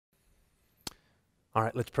All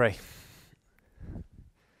right, let's pray.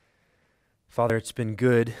 Father, it's been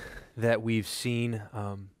good that we've seen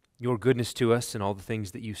your goodness to us and all the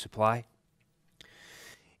things that you supply.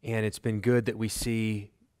 And it's been good that we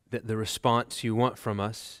see that the response you want from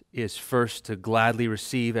us is first to gladly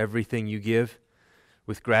receive everything you give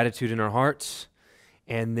with gratitude in our hearts,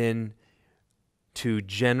 and then to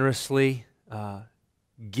generously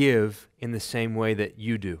give in the same way that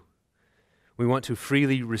you do. We want to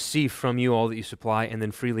freely receive from you all that you supply and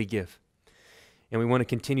then freely give. And we want to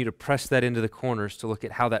continue to press that into the corners to look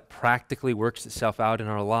at how that practically works itself out in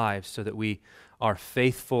our lives so that we are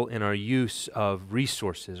faithful in our use of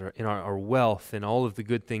resources, or in our wealth and all of the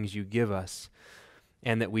good things you give us,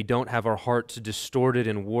 and that we don't have our hearts distorted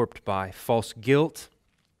and warped by false guilt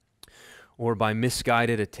or by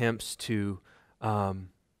misguided attempts to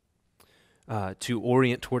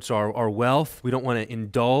orient towards our wealth. We don't want to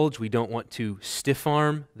indulge. We don't want to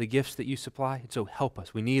stiff-arm the gifts that you supply. And so help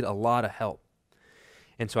us. We need a lot of help.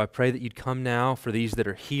 And so I pray that you'd come now for these that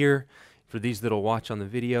are here, for these that will watch on the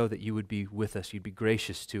video, that you would be with us, you'd be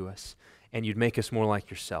gracious to us, and you'd make us more like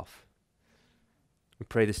yourself. We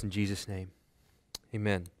pray this in Jesus' name.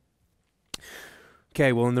 Amen.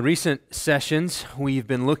 Okay, well, in the recent sessions, we've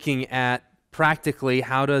been looking at practically,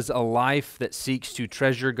 how does a life that seeks to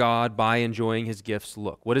treasure God by enjoying His gifts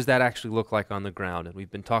look? What does that actually look like on the ground? And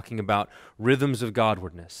we've been talking about rhythms of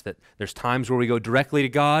Godwardness, that there's times where we go directly to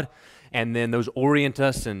God, and then those orient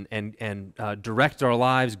us and direct our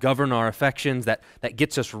lives, govern our affections, that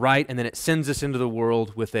gets us right, and then it sends us into the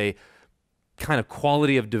world with a kind of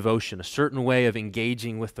quality of devotion, a certain way of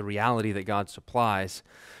engaging with the reality that God supplies.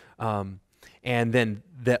 And then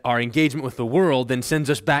that our engagement with the world then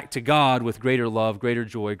sends us back to God with greater love, greater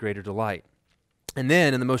joy, greater delight. And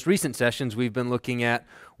then in the most recent sessions, we've been looking at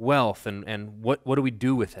wealth and what do we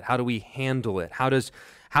do with it? How do we handle it? How does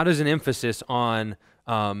an emphasis on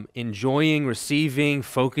enjoying, receiving,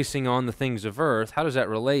 focusing on the things of earth, how does that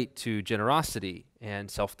relate to generosity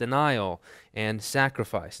and self-denial and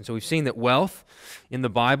sacrifice? And so we've seen that wealth in the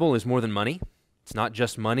Bible is more than money. It's not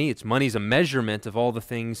just money. Money's a measurement of all the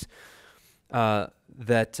things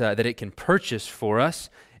that it can purchase for us,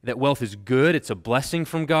 that wealth is good, it's a blessing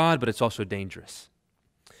from God, but it's also dangerous.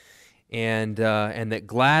 And that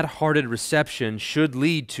glad-hearted reception should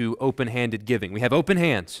lead to open-handed giving. We have open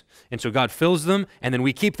hands, and so God fills them, and then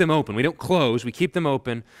we keep them open. We don't close, we keep them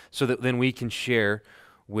open so that then we can share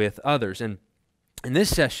with others. And in this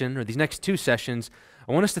session, or these next two sessions,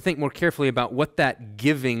 I want us to think more carefully about what that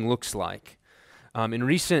giving looks like. In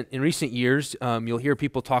recent years, you'll hear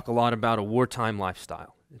people talk a lot about a wartime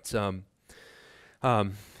lifestyle. It's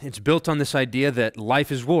built on this idea that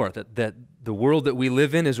life is war, that the world that we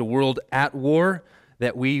live in is a world at war,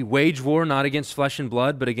 that we wage war not against flesh and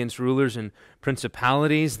blood, but against rulers and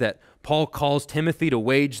principalities, that Paul calls Timothy to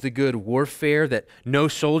wage the good warfare, that no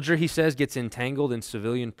soldier, he says, gets entangled in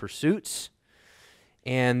civilian pursuits,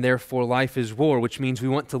 and therefore life is war, which means we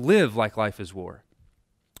want to live like life is war.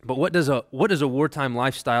 But what does a wartime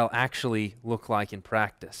lifestyle actually look like in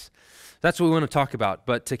practice? That's what we want to talk about.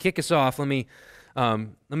 But to kick us off, let me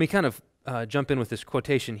kind of jump in with this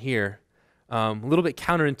quotation here. A little bit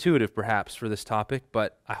counterintuitive, perhaps, for this topic,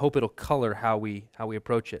 but I hope it'll color how we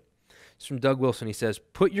approach it. It's from Doug Wilson. He says,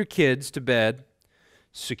 "Put your kids to bed,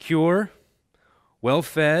 secure,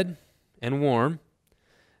 well-fed, and warm.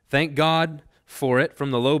 Thank God for it from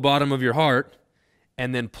the low bottom of your heart,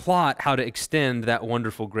 and then plot how to extend that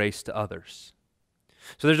wonderful grace to others."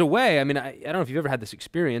 So there's a way, I don't know if you've ever had this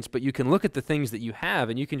experience, but you can look at the things that you have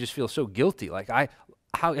and you can just feel so guilty. Like,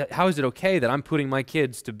 how is it okay that I'm putting my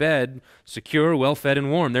kids to bed secure, well-fed, and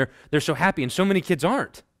warm? They're so happy, and so many kids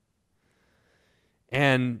aren't.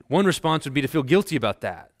 And one response would be to feel guilty about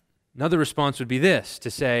that. Another response would be this, to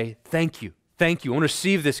say, thank you. Thank you. I want to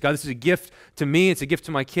receive this, God. This is a gift to me. It's a gift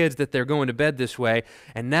to my kids that they're going to bed this way.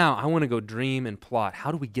 And now I want to go dream and plot.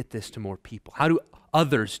 How do we get this to more people? How do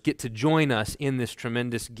others get to join us in this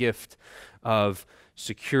tremendous gift of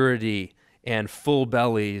security and full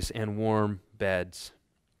bellies and warm beds?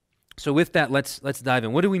 So with that, let's dive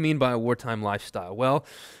in. What do we mean by a wartime lifestyle? Well,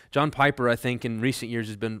 John Piper, I think, in recent years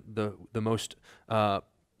has been the most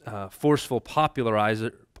forceful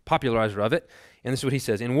popularizer of it. And this is what he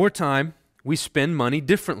says. In wartime, we spend money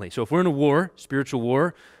differently. So if we're in a war, spiritual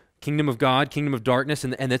war, kingdom of God, kingdom of darkness,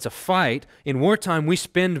 and it's a fight, in wartime we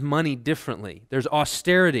spend money differently. There's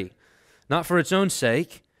austerity, not for its own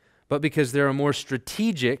sake, but because there are more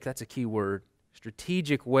strategic, that's a key word,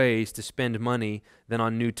 strategic ways to spend money than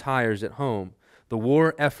on new tires at home. The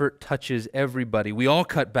war effort touches everybody. We all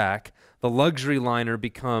cut back. The luxury liner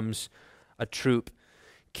becomes a troop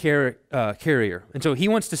carrier. And so he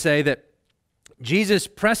wants to say that Jesus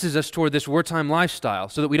presses us toward this wartime lifestyle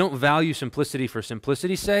so that we don't value simplicity for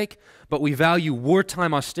simplicity's sake, but we value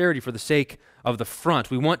wartime austerity for the sake of the front.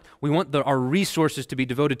 We want our resources to be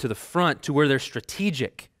devoted to the front, to where they're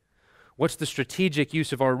strategic. What's the strategic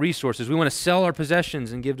use of our resources? We want to sell our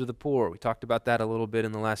possessions and give to the poor. We talked about that a little bit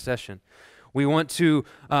in the last session. We don't want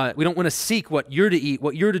to seek what you're to eat,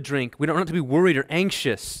 what you're to drink. We don't want to be worried or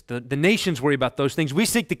anxious. The nations worry about those things. We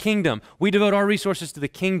seek the kingdom. We devote our resources to the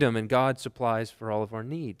kingdom, and God supplies for all of our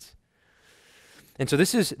needs. And so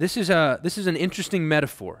this is an interesting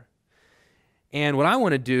metaphor. And what I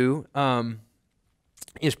want to do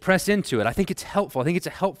is press into it. I think it's helpful. I think it's a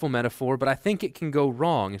helpful metaphor, but I think it can go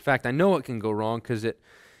wrong. In fact, I know it can go wrong because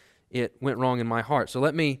it went wrong in my heart. So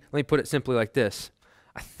let me put it simply like this.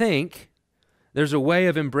 I think there's a way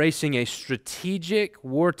of embracing a strategic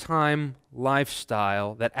wartime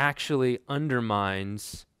lifestyle that actually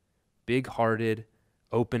undermines big-hearted,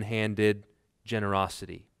 open-handed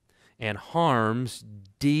generosity and harms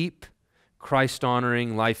deep,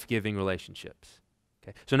 Christ-honoring, life-giving relationships.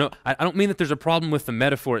 Okay? So no, I don't mean that there's a problem with the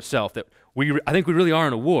metaphor itself, that I think we really are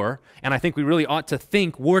in a war, and I think we really ought to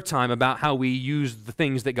think wartime about how we use the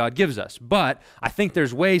things that God gives us. But I think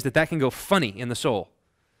there's ways that can go funny in the soul.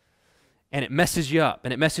 And it messes you up,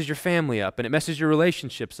 and it messes your family up, and it messes your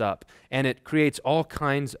relationships up, and it creates all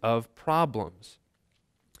kinds of problems.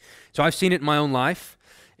 So I've seen it in my own life,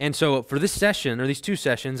 and so for this session, or these two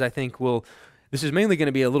sessions, I think this is mainly going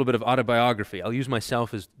to be a little bit of autobiography. I'll use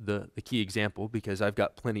myself as the key example because I've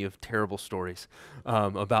got plenty of terrible stories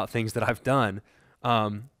about things that I've done.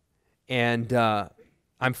 And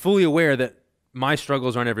I'm fully aware that my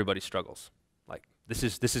struggles aren't everybody's struggles. Like, this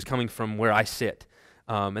is coming from where I sit.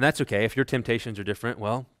 And that's okay. If your temptations are different,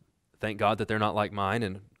 well, thank God that they're not like mine,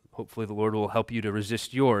 and hopefully the Lord will help you to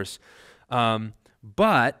resist yours.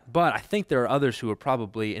 But I think there are others who are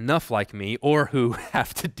probably enough like me, or who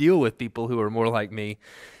have to deal with people who are more like me.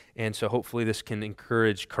 And so hopefully this can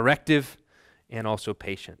encourage corrective and also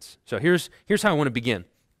patience. So here's how I want to begin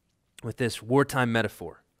with this wartime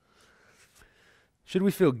metaphor. Should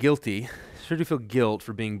we feel guilty? Should we feel guilt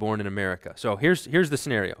for being born in America? So here's the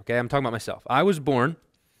scenario, okay? I'm talking about myself. I was born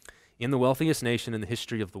in the wealthiest nation in the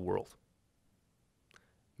history of the world.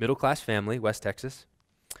 Middle-class family, West Texas.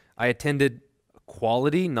 I attended a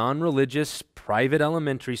quality, non-religious, private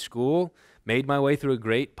elementary school, made my way through a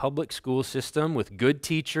great public school system with good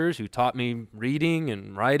teachers who taught me reading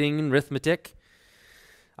and writing and arithmetic.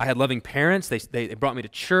 I had loving parents. They brought me to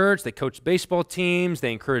church. They coached baseball teams.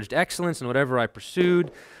 They encouraged excellence in whatever I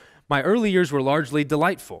pursued. My early years were largely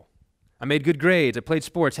delightful. I made good grades. I played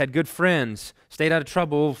sports, had good friends, stayed out of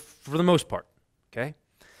trouble for the most part. Okay.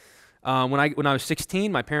 When I was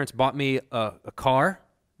 16, my parents bought me a car.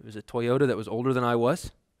 It was a Toyota that was older than I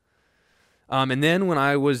was. And then when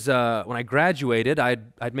I graduated,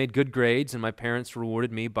 I'd made good grades, and my parents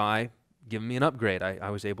rewarded me by giving me an upgrade. I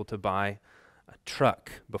was able to buy a truck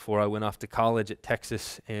before I went off to college at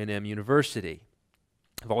Texas A&M University.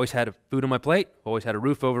 I've always had food on my plate, always had a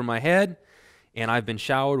roof over my head, and I've been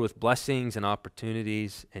showered with blessings and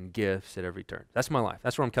opportunities and gifts at every turn. That's my life.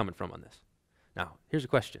 That's where I'm coming from on this. Now, here's a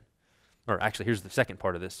question. Or actually, here's the second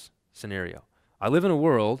part of this scenario. I live in a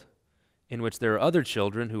world in which there are other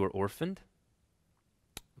children who are orphaned,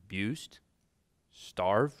 abused,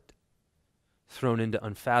 starved, thrown into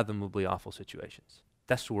unfathomably awful situations.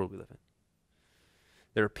 That's the world we live in.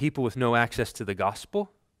 There are people with no access to the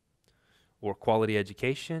gospel or quality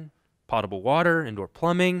education, potable water, indoor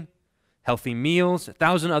plumbing, healthy meals,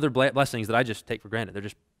 1,000 other blessings that I just take for granted. They're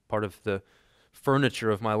just part of the furniture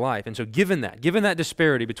of my life. And so given that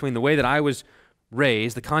disparity between the way that I was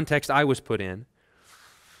raised, the context I was put in,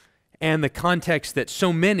 and the context that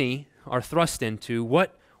so many are thrust into,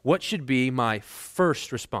 what should be my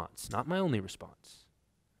first response? Not my only response.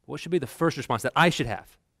 What should be the first response that I should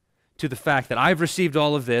have to the fact that I've received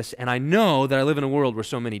all of this, and I know that I live in a world where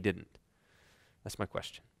so many didn't? That's my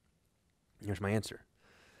question. Here's my answer.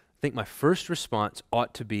 I think my first response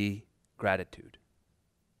ought to be gratitude.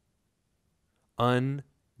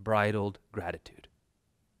 Unbridled gratitude.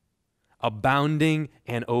 Abounding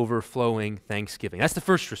and overflowing thanksgiving. That's the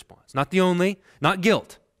first response. Not the only, not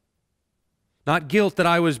guilt. Not guilt that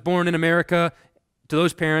I was born in America to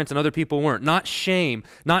those parents and other people weren't. Not shame,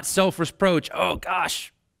 not self-reproach. Oh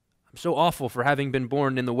gosh, I'm so awful for having been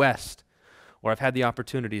born in the West, or I've had the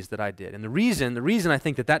opportunities that I did. And the reason I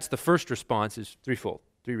think that that's the first response is threefold,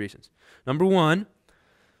 3 reasons. Number one,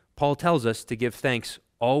 Paul tells us to give thanks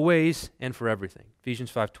always and for everything.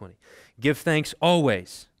 Ephesians 5:20. Give thanks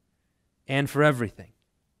always and for everything.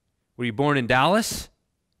 Were you born in Dallas?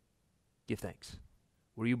 Give thanks.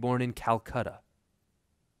 Were you born in Calcutta?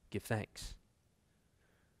 Give thanks.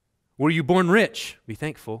 Were you born rich? Be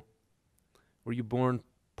thankful. Were you born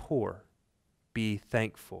poor? Be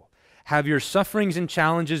thankful. Have your sufferings and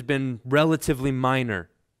challenges been relatively minor?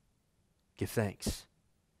 Give thanks.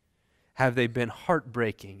 Have they been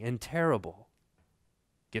heartbreaking and terrible?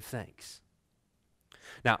 Give thanks.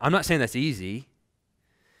 Now, I'm not saying that's easy,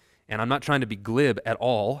 and I'm not trying to be glib at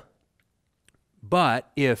all, but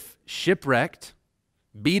if shipwrecked,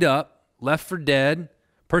 beat up, left for dead,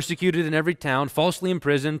 persecuted in every town, falsely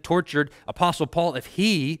imprisoned, tortured, Apostle Paul, if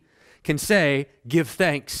he can say, give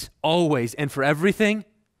thanks always and for everything,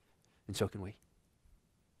 and so can we.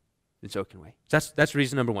 And so can we. That's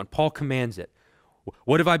reason number one. Paul commands it.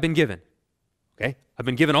 What have I been given? Okay, I've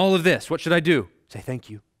been given all of this. What should I do? Say thank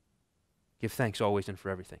you. Give thanks always and for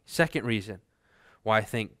everything. Second reason why I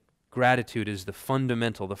think gratitude is the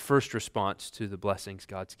fundamental, the first response to the blessings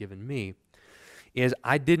God's given me is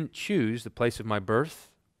I didn't choose the place of my birth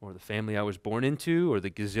or the family I was born into or the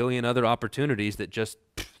gazillion other opportunities that just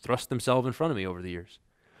thrust themselves in front of me over the years.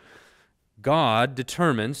 God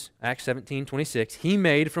determines, Acts 17:26, He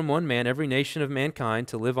made from one man every nation of mankind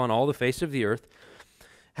to live on all the face of the earth,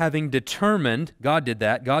 having determined, God did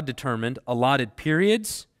that, God determined allotted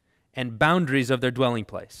periods and boundaries of their dwelling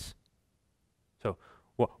place. So,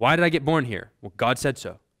 why did I get born here? Well, God said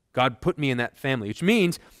so. God put me in that family, which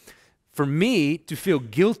means for me to feel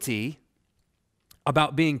guilty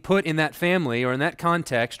about being put in that family or in that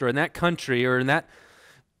context or in that country or in that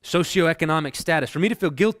socioeconomic status, for me to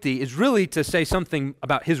feel guilty is really to say something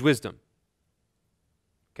about His wisdom.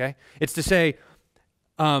 Okay? It's to say,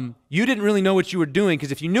 you didn't really know what you were doing,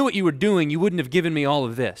 because if you knew what you were doing, you wouldn't have given me all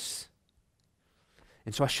of this.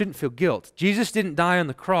 And so I shouldn't feel guilt. Jesus didn't die on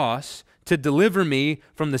the cross to deliver me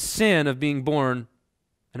from the sin of being born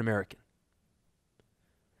an American.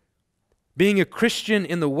 Being a Christian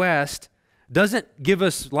in the West doesn't give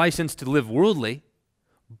us license to live worldly,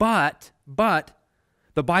 but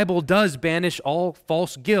the Bible does banish all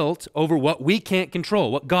false guilt over what we can't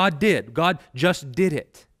control, what God did. God just did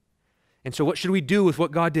it. And so what should we do with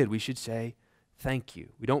what God did? We should say, thank you.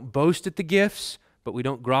 We don't boast at the gifts, but we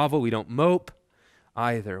don't grovel, we don't mope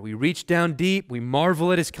either. We reach down deep, we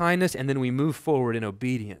marvel at His kindness, and then we move forward in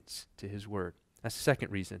obedience to His word. That's the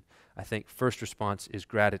second reason I think first response is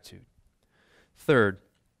gratitude. Third,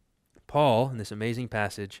 Paul, in this amazing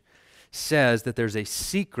passage, says that there's a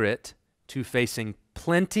secret to facing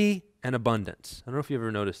plenty and abundance. I don't know if you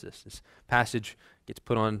ever noticed this. This passage gets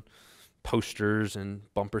put on posters and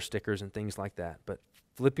bumper stickers and things like that. But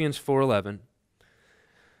Philippians 4:11,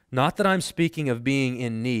 not that I'm speaking of being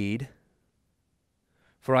in need,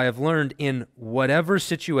 for I have learned in whatever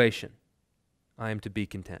situation I am to be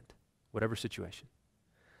content. Whatever situation.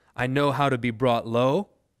 I know how to be brought low.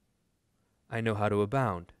 I know how to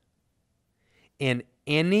abound. In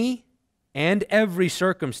any and every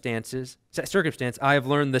circumstance, I have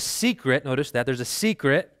learned the secret, notice that, there's a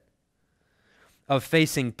secret of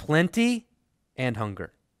facing plenty and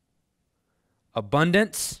hunger.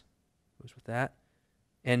 Abundance goes with that,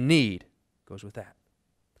 and need goes with that.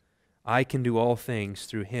 I can do all things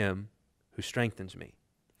through Him who strengthens me.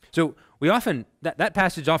 So we often, that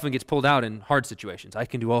passage often gets pulled out in hard situations. I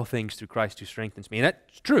can do all things through Christ who strengthens me. And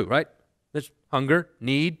that's true, right? There's hunger,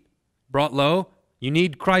 need, brought low. You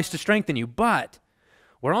need Christ to strengthen you. But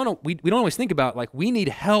we don't always think about, like, we need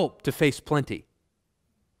help to face plenty.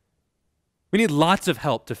 We need lots of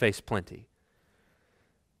help to face plenty.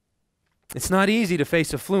 It's not easy to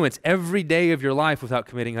face affluence every day of your life without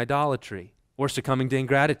committing idolatry or succumbing to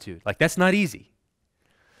ingratitude. Like, that's not easy.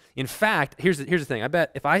 In fact, here's the thing. I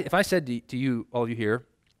bet if I said to you, all of you here,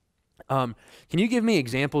 can you give me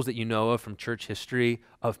examples that you know of from church history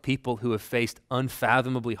of people who have faced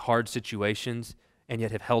unfathomably hard situations and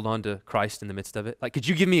yet have held on to Christ in the midst of it? Like, could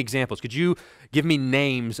you give me examples? Could you give me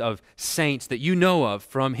names of saints that you know of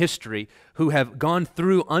from history who have gone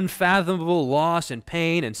through unfathomable loss and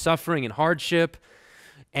pain and suffering and hardship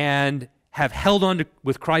and have held on to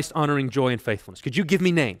with Christ-honoring joy and faithfulness? Could you give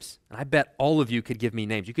me names? And I bet all of you could give me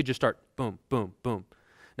names. You could just start boom, boom, boom.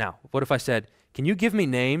 Now, what if I said, can you give me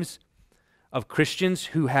names of Christians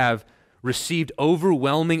who have received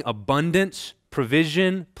overwhelming abundance,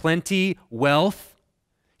 provision, plenty, wealth?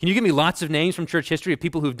 Can you give me lots of names from church history of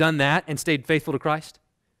people who've done that and stayed faithful to Christ?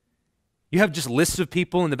 You have just lists of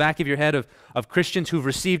people in the back of your head of Christians who've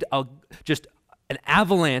received just an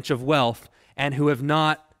avalanche of wealth and who have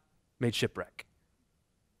not made shipwreck.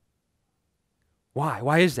 Why?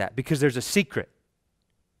 Why is that? Because there's a secret.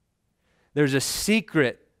 There's a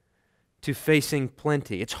secret to facing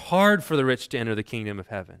plenty. It's hard for the rich to enter the kingdom of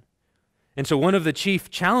heaven. And so one of the chief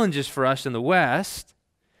challenges for us in the West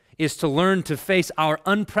is to learn to face our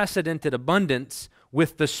unprecedented abundance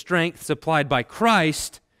with the strength supplied by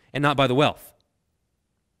Christ and not by the wealth.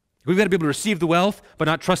 We've got to be able to receive the wealth, but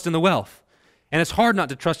not trust in the wealth. And it's hard not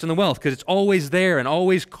to trust in the wealth because it's always there and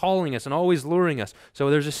always calling us and always luring us. So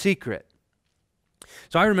there's a secret.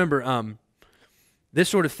 So I remember this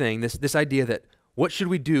sort of thing, this idea that what should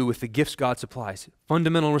we do with the gifts God supplies?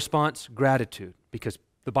 Fundamental response, gratitude, because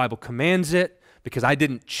the Bible commands it, because I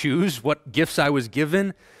didn't choose what gifts I was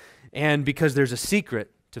given, and because there's a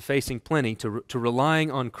secret to facing plenty, to relying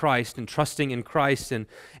on Christ and trusting in Christ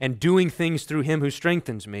and doing things through Him who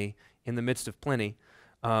strengthens me in the midst of plenty.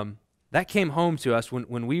 That came home to us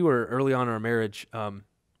when we were early on in our marriage.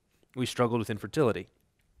 We struggled with infertility.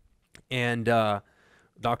 And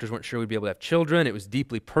doctors weren't sure we'd be able to have children. It was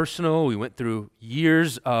deeply personal. We went through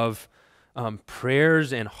years of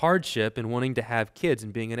prayers and hardship in wanting to have kids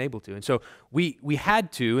and being unable to. And so we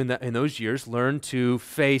had to, in those years, learn to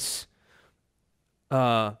face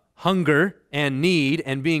hunger and need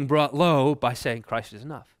and being brought low by saying Christ is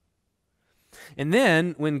enough. And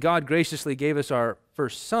then when God graciously gave us our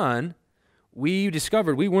first son, we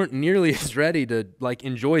discovered we weren't nearly as ready to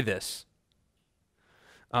enjoy this.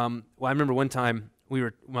 Well, I remember one time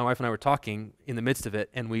my wife and I were talking in the midst of it,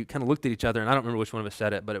 and we kind of looked at each other, and I don't remember which one of us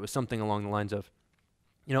said it, but it was something along the lines of,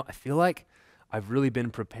 I feel like I've really been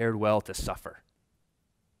prepared well to suffer.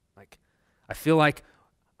 I feel like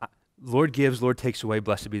Lord gives, Lord takes away,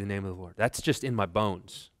 blessed be the name of the Lord. That's just in my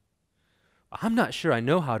bones. I'm not sure I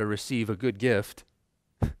know how to receive a good gift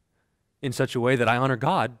in such a way that I honor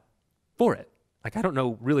God for it. I don't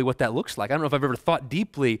know really what that looks like. I don't know if I've ever thought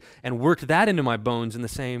deeply and worked that into my bones in the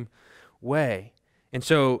same way. And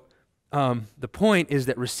so the point is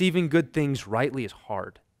that receiving good things rightly is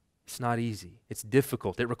hard. It's not easy. It's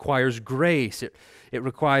difficult. It requires grace. It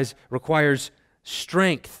requires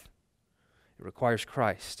strength. It requires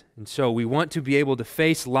Christ. And so we want to be able to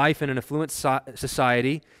face life in an affluent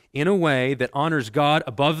society in a way that honors God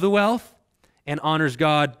above the wealth and honors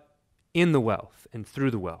God in the wealth and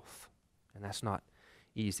through the wealth. And that's not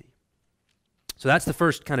easy. So that's the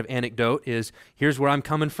first kind of anecdote is here's where I'm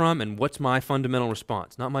coming from and what's my fundamental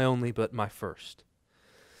response. Not my only, but my first.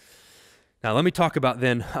 Now let me talk about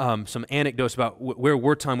then some anecdotes about where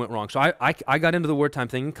wartime went wrong. So I got into the wartime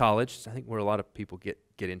thing in college. I think where a lot of people get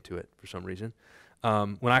into it for some reason.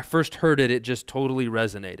 When I first heard it, it just totally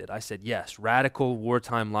resonated. I said, yes, radical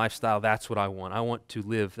wartime lifestyle, that's what I want. I want to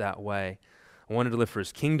live that way. I wanted to live for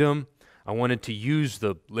His kingdom. I wanted to use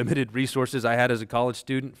the limited resources I had as a college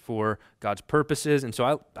student for God's purposes. And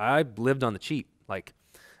so I lived on the cheap. We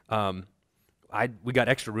got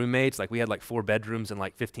extra roommates. We had 4 bedrooms and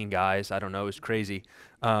 15 guys. I don't know. It was crazy.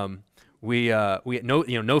 We had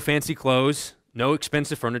no fancy clothes, no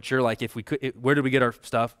expensive furniture. If we could, where did we get our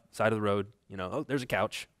stuff? Side of the road. There's a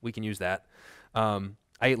couch. We can use that. I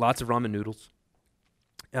ate lots of ramen noodles.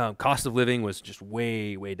 Cost of living was just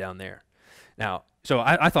way, way down there. Now, so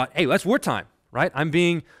I thought, hey, that's wartime, right? I'm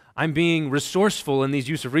being resourceful in these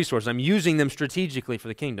use of resources. I'm using them strategically for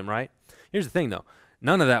the kingdom, right? Here's the thing, though.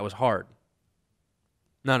 None of that was hard.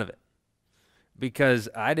 None of it. Because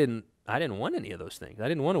I didn't want any of those things. I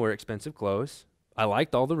didn't want to wear expensive clothes. I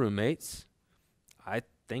liked all the roommates. I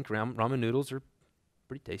think ramen noodles are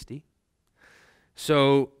pretty tasty.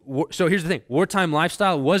 So here's the thing. Wartime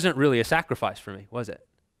lifestyle wasn't really a sacrifice for me, was it?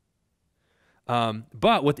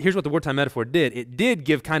 But here's what the wartime metaphor did. It did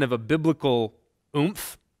give kind of a biblical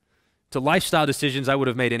oomph to lifestyle decisions I would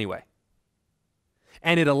have made anyway.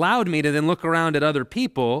 And it allowed me to then look around at other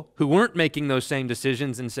people who weren't making those same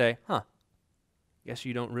decisions and say, guess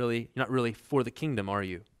you're not really for the kingdom, are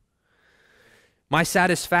you? My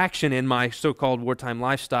satisfaction in my so-called wartime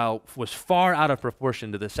lifestyle was far out of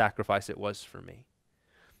proportion to the sacrifice it was for me.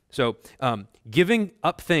 So giving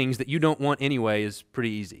up things that you don't want anyway is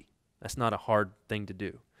pretty easy. That's not a hard thing to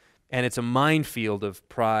do. And it's a minefield of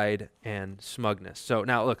pride and smugness. So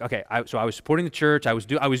now look, okay, so I was supporting the church. I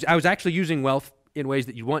was actually using wealth in ways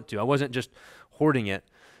that you'd want to. I wasn't just hoarding it.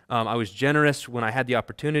 I was generous when I had the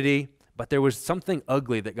opportunity, but there was something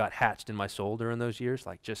ugly that got hatched in my soul during those years.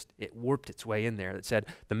 It warped its way in there that said,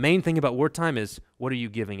 the main thing about wartime is, what are you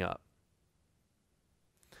giving up?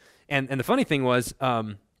 And the funny thing was,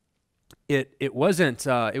 it wasn't,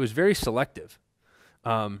 it was very selective.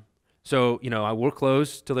 So, I wore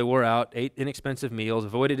clothes till they wore out, ate inexpensive meals,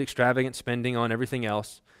 avoided extravagant spending on everything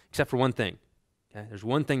else, except for one thing. Okay? There's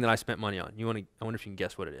one thing that I spent money on. I wonder if you can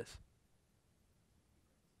guess what it is.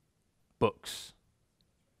 Books.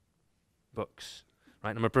 Books.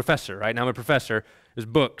 Right? I'm a professor, right? Now I'm a professor. There's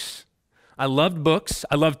books. I loved books.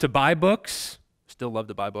 I loved to buy books. Still love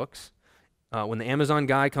to buy books. When the Amazon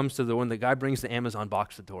guy comes when the guy brings the Amazon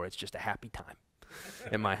box to the door, it's just a happy time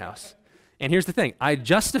at my house. And here's the thing. I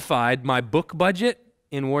justified my book budget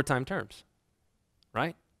in wartime terms,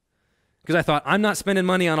 right? Because I thought, I'm not spending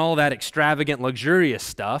money on all that extravagant, luxurious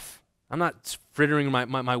stuff. I'm not frittering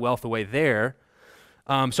my wealth away there.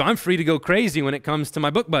 So I'm free to go crazy when it comes to my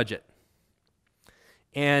book budget.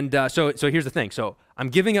 And so here's the thing. So I'm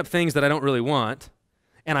giving up things that I don't really want,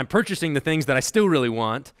 and I'm purchasing the things that I still really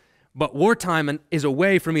want, but wartime is a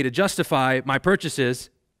way for me to justify my purchases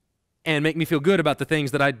and make me feel good about the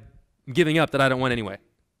things that I'm giving up that I don't want anyway.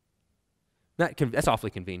 That's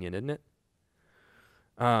awfully convenient, isn't it?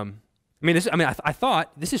 I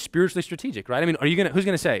thought this is spiritually strategic, right? I mean, who's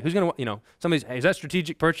gonna say? Somebody's, hey, is that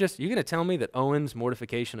strategic purchase? You're gonna tell me that Owen's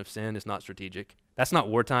mortification of sin is not strategic? That's not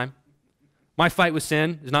wartime. My fight with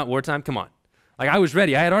sin is not wartime. Come on. Like, I was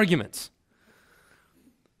ready. I had arguments.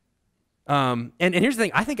 And here's the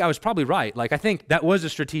thing. I think I was probably right. Like, I think that was a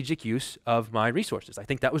strategic use of my resources. I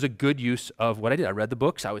think that was a good use of what I did. I read the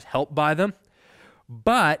books. I was helped by them.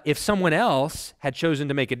 But if someone else had chosen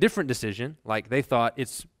to make a different decision, like they thought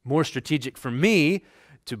it's more strategic for me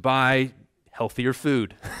to buy healthier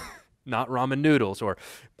food, not ramen noodles, or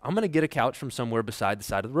I'm going to get a couch from somewhere beside the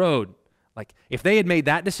side of the road. Like, if they had made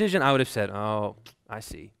that decision, I would have said, oh, I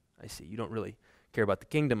see. You don't really care about the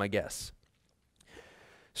kingdom, I guess.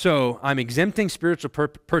 So I'm exempting spiritual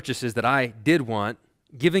purchases that I did want,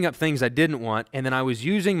 giving up things I didn't want, and then I was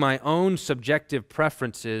using my own subjective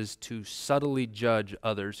preferences to subtly judge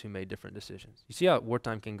others who made different decisions. You see how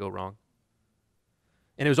wartime can go wrong?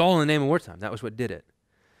 And it was all in the name of wartime. That was what did it.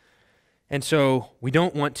 And so we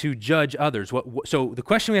don't want to judge others. So the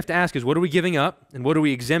question we have to ask is, what are we giving up, and what are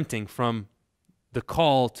we exempting from the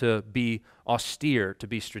call to be austere, to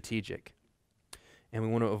be strategic? And we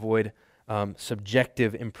want to avoid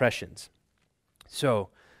subjective impressions. So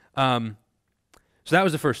that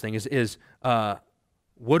was the first thing, is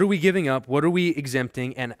what are we giving up, what are we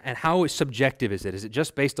exempting, and how subjective is it? Is it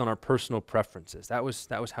just based on our personal preferences? That was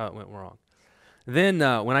how it went wrong. Then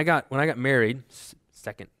when I got married,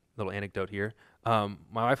 second little anecdote here, my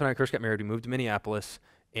wife and I first got married. We moved to Minneapolis,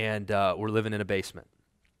 and we're living in a basement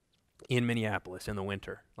in Minneapolis in the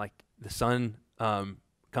winter. Like, the sun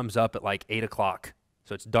comes up at like 8 o'clock.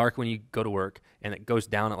 So it's dark when you go to work, and it goes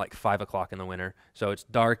down at like 5 o'clock in the winter. So it's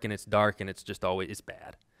dark, and it's just always, it's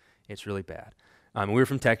bad. It's really bad. We were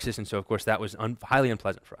from Texas, and so of course that was highly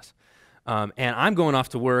unpleasant for us. And I'm going off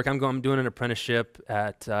to work. I'm doing an apprenticeship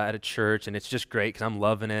at a church, and it's just great because I'm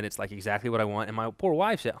loving it. It's like exactly what I want. And my poor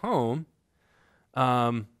wife's at home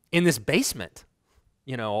in this basement,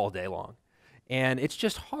 all day long. And it's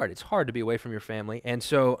just hard. It's hard to be away from your family. And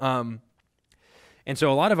so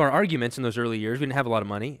a lot of our arguments in those early years, we didn't have a lot of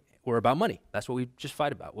money, were about money. That's what we just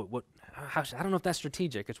fight about. I don't know if that's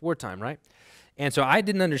strategic. It's wartime, right? And so I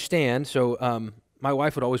didn't understand. So my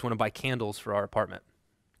wife would always want to buy candles for our apartment,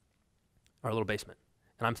 our little basement.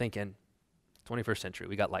 And I'm thinking, 21st century,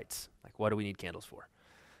 we got lights. Like, what do we need candles for?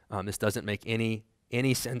 This doesn't make any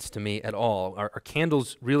sense to me at all. Are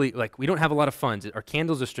candles really, like, we don't have a lot of funds. Are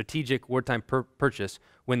candles a strategic wartime purchase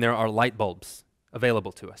when there are light bulbs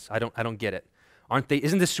available to us? I don't get it. Aren't they?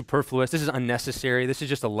 Isn't this superfluous? This is unnecessary. This is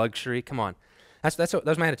just a luxury. Come on. That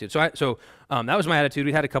was my attitude. So that was my attitude.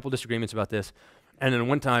 We had a couple disagreements about this. And then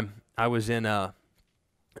one time I was in a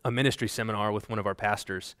ministry seminar with one of our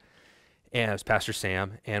pastors, and it was Pastor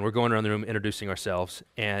Sam, and we're going around the room introducing ourselves.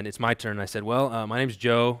 And it's my turn. And I said, well, my name's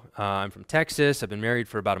Joe. I'm from Texas. I've been married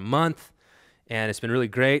for about a month, and it's been really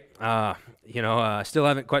great. I still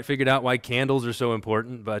haven't quite figured out why candles are so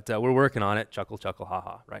important, but we're working on it. Chuckle, chuckle, ha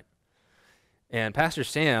ha, right? And Pastor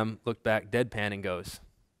Sam looked back deadpan and goes,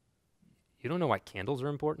 you don't know why candles are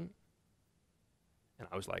important? And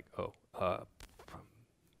I was like, no.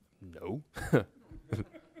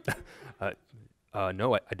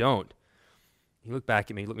 No, I don't. He looked back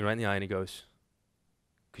at me, looked me right in the eye, and he goes,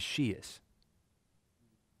 because she is.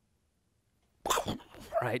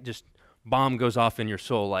 Right? Just bomb goes off in your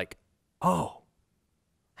soul like, oh,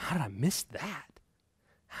 how did I miss that?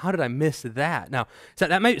 How did I miss that? Now,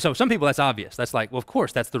 so some people that's obvious. That's like, well, of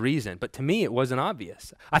course, that's the reason. But to me, it wasn't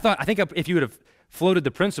obvious. I think if you would have floated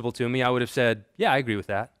the principle to me, I would have said, yeah, I agree with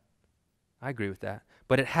that.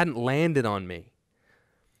 But it hadn't landed on me.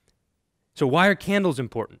 So why are candles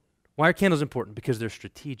important? Because they're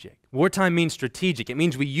strategic. Wartime means strategic. It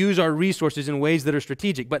means we use our resources in ways that are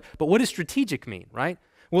strategic. But what does strategic mean, right?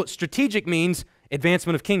 Well, strategic means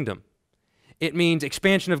advancement of kingdom. It means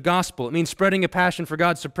expansion of gospel. It means spreading a passion for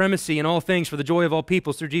God's supremacy in all things for the joy of all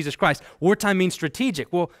peoples through Jesus Christ. Wartime means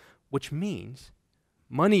strategic, well, which means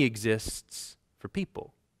money exists for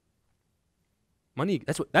people. Money,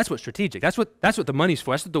 that's what strategic. That's what the money's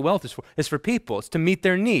for. That's what the wealth is for. It's for people. It's to meet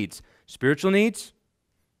their needs. Spiritual needs,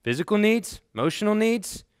 Physical needs, emotional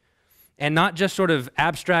needs, and not just sort of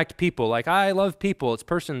abstract people like, I love people. It's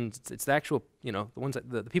persons, it's the actual, the ones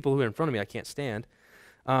the people who are in front of me I can't stand.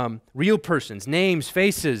 Real persons, names,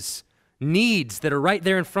 faces, needs that are right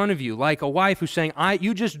there in front of you, like a wife who's saying,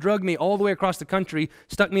 you just drugged me all the way across the country,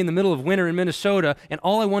 stuck me in the middle of winter in Minnesota, and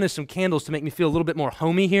all I want is some candles to make me feel a little bit more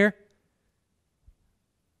homey here.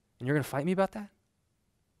 And you're going to fight me about that?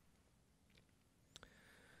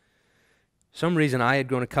 Some reason I had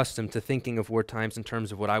grown accustomed to thinking of war times in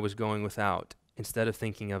terms of what I was going without, instead of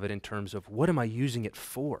thinking of it in terms of what am I using it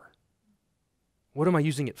for? What am I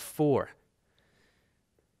using it for?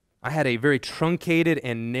 I had a very truncated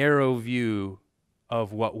and narrow view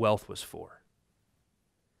of what wealth was for.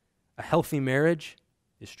 A healthy marriage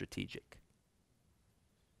is strategic.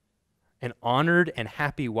 An honored and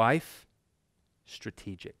happy wife,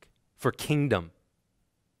 strategic. For kingdom.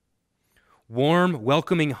 Warm,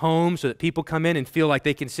 welcoming home so that people come in and feel like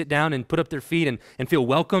they can sit down and put up their feet and feel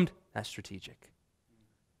welcomed, that's strategic.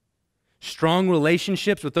 Strong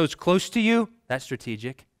relationships with those close to you, that's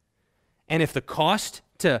strategic. And if the cost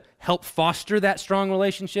to help foster that strong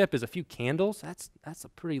relationship is a few candles, that's a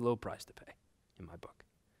pretty low price to pay in my book.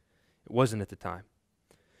 It wasn't at the time,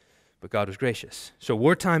 but God was gracious. So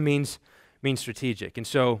wartime means strategic. And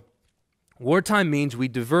so wartime means we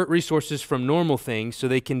divert resources from normal things so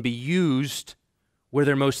they can be used where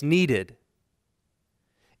they're most needed.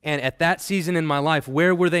 And at that season in my life,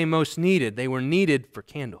 where were they most needed? They were needed for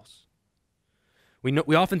candles.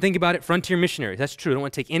 We often think about it, frontier missionaries. That's true. I don't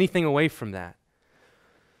want to take anything away from that.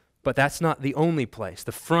 But that's not the only place.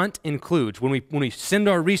 The front includes, when we send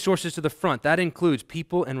our resources to the front, that includes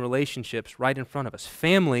people and relationships right in front of us.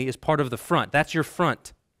 Family is part of the front. That's your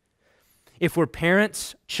front. If we're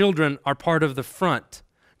parents, children are part of the front.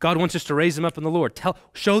 God wants us to raise them up in the Lord.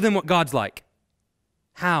 Show them what God's like.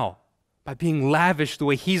 How? By being lavish the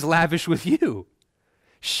way He's lavish with you.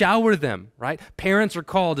 Shower them, right? Parents are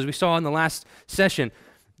called, as we saw in the last session,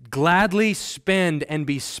 gladly spend and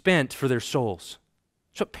be spent for their souls.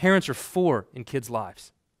 That's what parents are for in kids'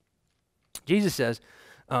 lives. Jesus says,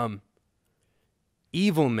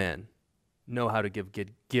 evil men know how to give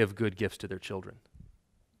good gifts to their children.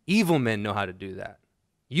 Evil men know how to do that.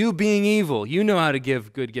 You being evil, you know how to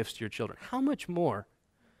give good gifts to your children. How much more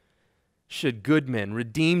should good men,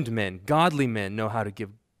 redeemed men, godly men know how to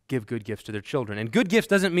give good gifts to their children? And good gifts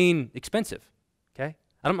doesn't mean expensive, okay?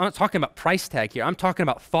 I'm not talking about price tag here. I'm talking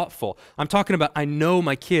about thoughtful. I'm talking about I know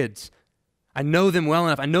my kids. I know them well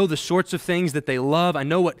enough. I know the sorts of things that they love. I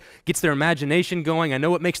know what gets their imagination going. I know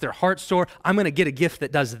what makes their heart soar. I'm going to get a gift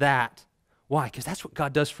that does that. Why? Because that's what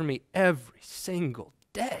God does for me every single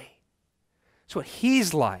day. It's what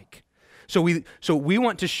He's like. So we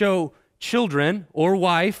want to show children or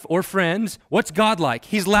wife or friends what's God like.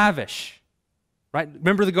 He's lavish, right?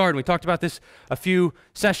 Remember the garden. We talked about this a few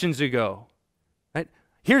sessions ago, right?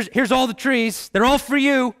 Here's all the trees. They're all for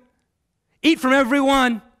you. Eat from every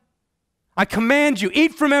one. I command you,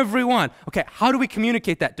 eat from every one. Okay, how do we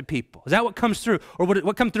communicate that to people? Is that what comes through? Or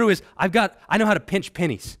what comes through is, I know how to pinch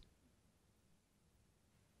pennies.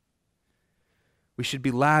 We should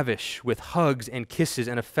be lavish with hugs and kisses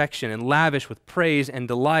and affection, and lavish with praise and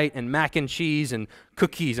delight and mac and cheese and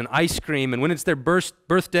cookies and ice cream. And when it's their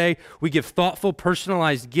birthday, we give thoughtful,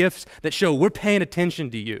 personalized gifts that show we're paying attention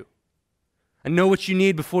to you. I know what you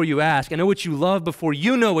need before you ask. I know what you love before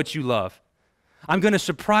you know what you love. I'm going to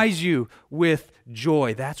surprise you with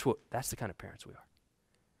joy. That's the kind of parents we are.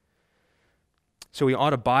 So we ought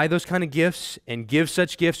to buy those kind of gifts and give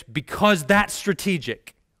such gifts because that's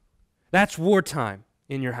strategic. That's wartime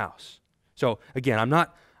in your house. So again, I'm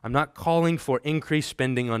not calling for increased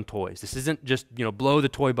spending on toys. This isn't just, blow the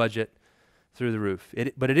toy budget through the roof.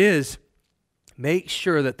 But it is make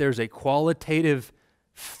sure that there's a qualitative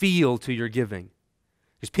feel to your giving.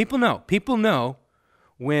 Because people know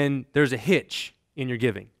when there's a hitch in your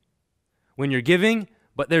giving. When you're giving,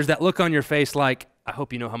 but there's that look on your face like, I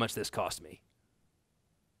hope you know how much this cost me.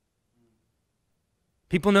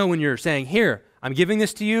 People know when you're saying, here, I'm giving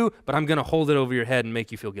this to you, but I'm going to hold it over your head and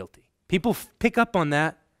make you feel guilty. People pick up on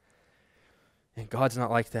that, and God's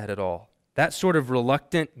not like that at all. That sort of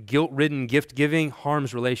reluctant, guilt-ridden gift giving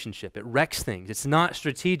harms relationship. It wrecks things. It's not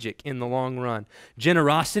strategic in the long run.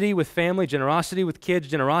 Generosity with family, generosity with kids,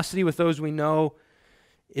 generosity with those we know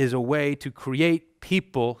is a way to create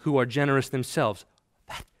people who are generous themselves.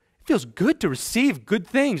 It feels good to receive good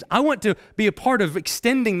things. I want to be a part of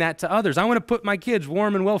extending that to others. I want to put my kids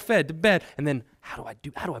warm and well fed to bed. And then how do I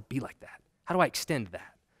be like that? How do I extend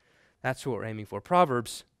that? That's what we're aiming for.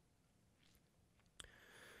 Proverbs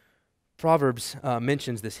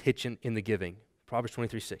mentions this hitch in the giving. Proverbs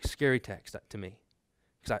 23:6, scary text to me.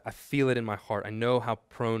 because I feel it in my heart. I know how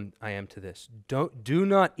prone I am to this. Do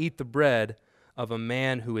not eat the bread of a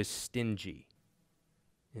man who is stingy.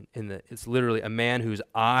 It's literally a man whose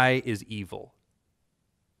eye is evil.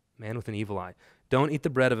 Man with an evil eye. Don't eat the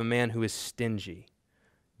bread of a man who is stingy.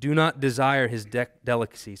 Do not desire his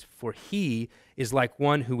delicacies, for he is like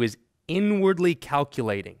one who is inwardly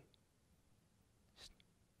calculating.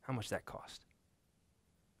 How much that cost?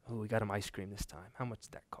 Oh, we got him ice cream this time. How much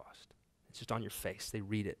did that cost? It's just on your face. They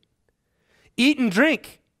read it. Eat and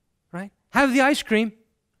drink, right? Have the ice cream,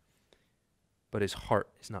 but his heart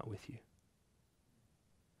is not with you.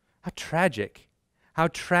 How tragic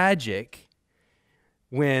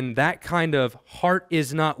when that kind of heart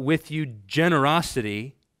is not with you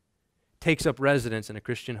generosity takes up residence in a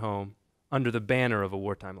Christian home under the banner of a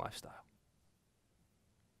wartime lifestyle.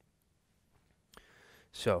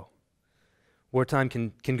 So, wartime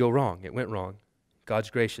can go wrong. It went wrong. God's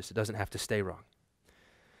gracious. It doesn't have to stay wrong.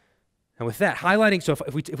 And with that, highlighting, so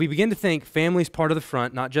if we begin to think family's part of the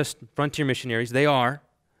front, not just frontier missionaries, they are,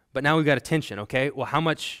 but now we've got a tension, okay? Well, how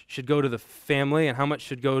much should go to the family and how much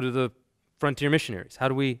should go to the frontier missionaries? How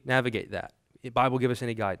do we navigate that? The Bible give us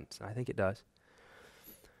any guidance? I think it does.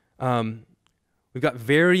 We've got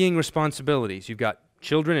varying responsibilities. You've got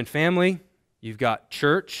children and family. You've got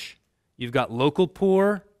church. You've got local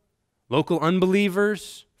poor, local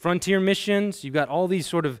unbelievers, frontier missions. You've got all these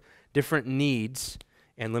sort of different needs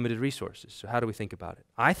and limited resources. So how do we think about it?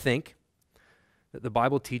 I think that the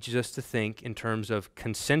Bible teaches us to think in terms of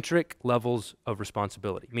concentric levels of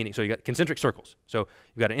responsibility. Meaning, so you got concentric circles. So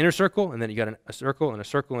you've got an inner circle, and then you got a circle, and a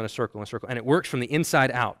circle, and a circle, and a circle. And it works from the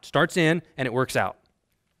inside out. Starts in, and it works out.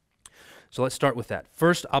 So let's start with that.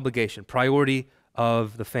 First obligation, priority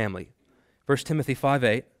of the family. 1 Timothy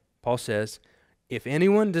 5:8, Paul says, if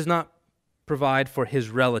anyone does not provide for his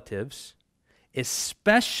relatives,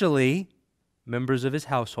 especially members of his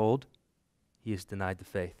household, he is denied the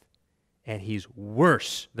faith. And he's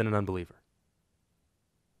worse than an unbeliever.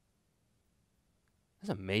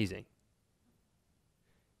 That's amazing.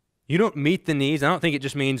 You don't meet the needs. I don't think it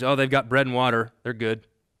just means, oh, they've got bread and water, they're good.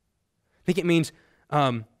 I think it means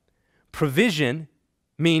provision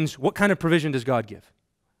means, what kind of provision does God give?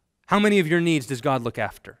 How many of your needs does God look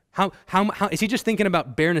after? How is he just thinking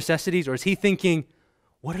about bare necessities, or is he thinking,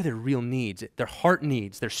 what are their real needs? Their heart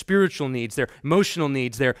needs, their spiritual needs, their emotional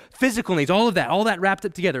needs, their physical needs, all that wrapped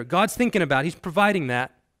up together. God's thinking about, he's providing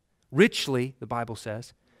that richly, the Bible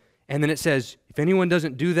says. And then it says, if anyone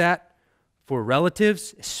doesn't do that for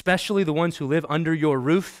relatives, especially the ones who live under your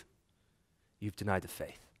roof, you've denied the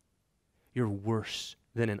faith. You're worse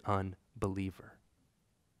than an unbeliever.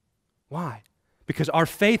 Why? Because our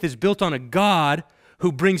faith is built on a God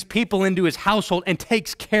who brings people into his household and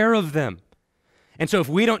takes care of them. And so if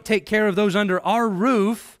we don't take care of those under our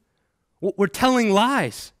roof, we're telling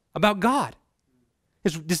lies about God.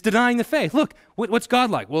 It's denying the faith. Look, what's God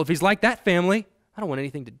like? Well, if he's like that family, I don't want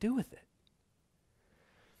anything to do with it.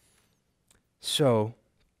 So,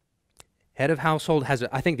 head of household has,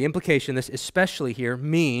 I think the implication, this especially here,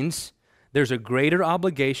 means there's a greater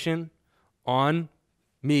obligation on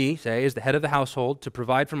me, say, as the head of the household, to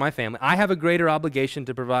provide for my family. I have a greater obligation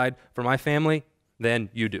to provide for my family than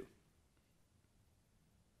you do.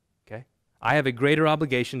 Okay? I have a greater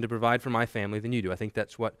obligation to provide for my family than you do. I think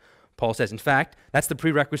that's what Paul says. In fact, that's the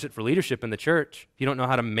prerequisite for leadership in the church. If you don't know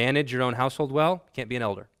how to manage your own household well, you can't be an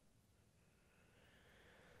elder.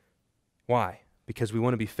 Why? Because we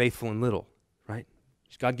want to be faithful in little, right?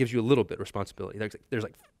 God gives you a little bit of responsibility.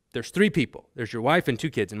 There's 3 people. There's your wife and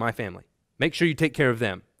 2 kids in my family. Make sure you take care of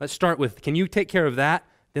them. Let's start with, can you take care of that?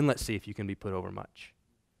 Then let's see if you can be put over much.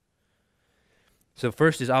 So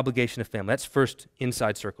first is obligation of family. That's first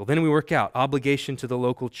inside circle. Then we work out obligation to the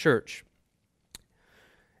local church.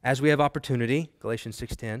 As we have opportunity, Galatians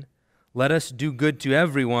 6:10, let us do good to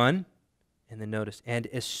everyone, and then notice, and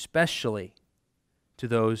especially to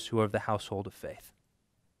those who are of the household of faith.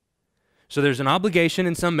 So there's an obligation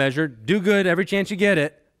in some measure, do good every chance you get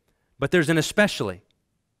it, but there's an especially.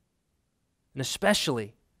 And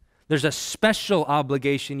especially, there's a special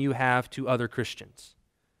obligation you have to other Christians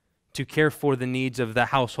to care for the needs of the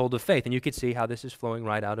household of faith. And you could see how this is flowing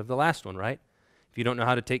right out of the last one, right? If you don't know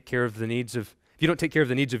how to take care of the needs of, if you don't take care of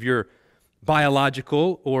the needs of your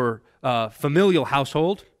biological or familial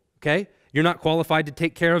household, okay, you're not qualified to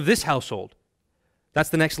take care of this household. That's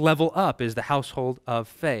the next level up, is the household of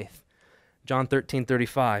faith. John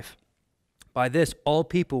 13:35. By this, all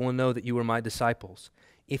people will know that you are my disciples,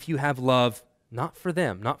 if you have love, not for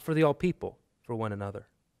them, not for the all people, for one another.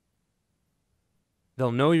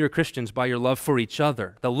 They'll know you're Christians by your love for each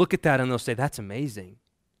other. They'll look at that and they'll say, that's amazing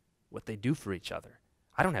what they do for each other.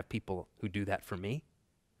 I don't have people who do that for me.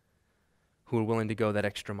 who are willing to go that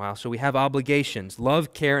extra mile. So we have obligations.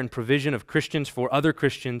 Love, care, and provision of Christians for other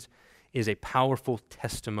Christians is a powerful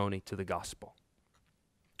testimony to the gospel.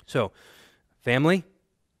 So, family,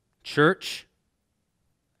 church,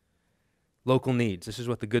 local needs. This is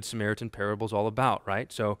what the Good Samaritan parable is all about,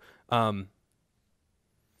 right? So,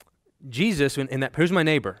 Jesus, here's my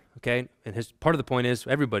neighbor, okay? And part of the point is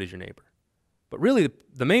everybody's your neighbor. But really,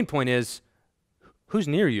 the main point is who's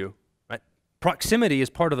near you, right? Proximity is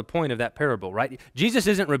part of the point of that parable, right? Jesus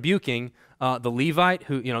isn't rebuking the Levite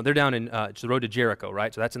who, they're down in it's the road to Jericho,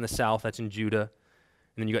 right? So that's in the south, that's in Judah.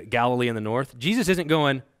 And then you got Galilee in the north. Jesus isn't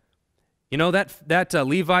going, that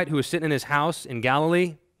Levite who was sitting in his house in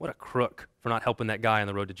Galilee, what a crook for not helping that guy on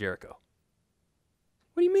the road to Jericho.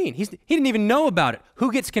 What do you mean? He didn't even know about it.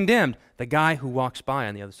 Who gets condemned? The guy who walks by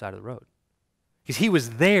on the other side of the road. Because he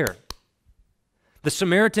was there. The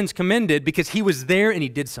Samaritan's commended because he was there and he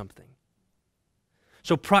did something.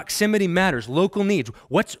 So proximity matters. Local needs.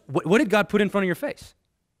 What did God put in front of your face?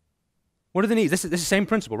 What are the needs? This is the same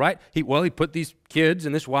principle, right? He put these kids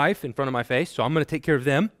and this wife in front of my face, so I'm going to take care of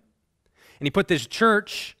them. And he put this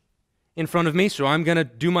church in front of me, so I'm going to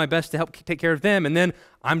do my best to help take care of them. And then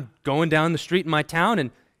I'm going down the street in my town,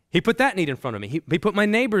 and he put that need in front of me. He put my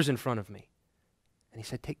neighbors in front of me. And he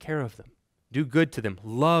said, take care of them. Do good to them.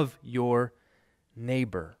 Love your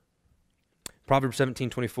neighbor. Proverbs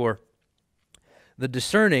 17:24. The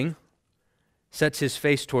discerning sets his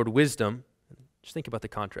face toward wisdom. Just think about the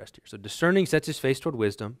contrast here. So discerning sets his face toward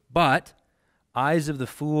wisdom, but eyes of the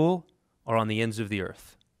fool are on the ends of the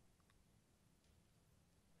earth.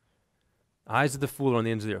 Eyes of the fool are on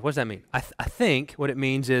the ends of the earth. What does that mean? I think what it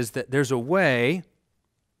means is that there's a way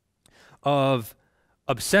of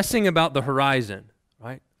obsessing about the horizon,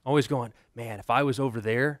 right? Always going, man, if I was over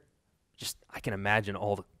there, I can imagine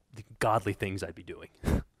all the godly things I'd be doing.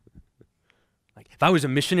 Like if I was a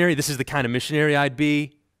missionary, this is the kind of missionary I'd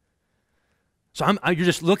be. So you're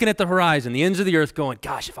just looking at the horizon, the ends of the earth going,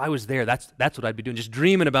 gosh, if I was there, that's what I'd be doing. Just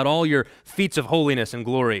dreaming about all your feats of holiness and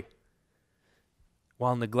glory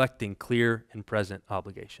while neglecting clear and present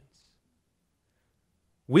obligations.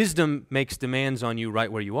 Wisdom makes demands on you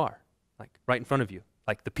right where you are, like right in front of you,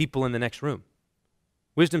 like the people in the next room.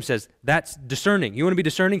 Wisdom says, that's discerning. You want to be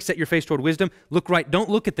discerning? Set your face toward wisdom. Look right. Don't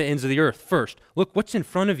look at the ends of the earth first. Look what's in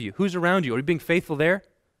front of you. Who's around you? Are you being faithful there?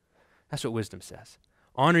 That's what wisdom says.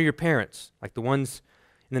 Honor your parents, like the ones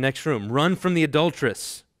in the next room. Run from the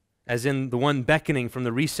adulteress, as in the one beckoning from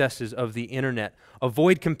the recesses of the internet.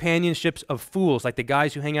 Avoid companionships of fools, like the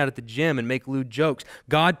guys who hang out at the gym and make lewd jokes.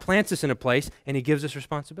 God plants us in a place, and he gives us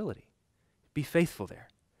responsibility. Be faithful there.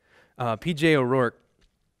 P.J. O'Rourke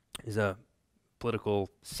is a political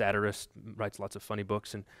satirist, writes lots of funny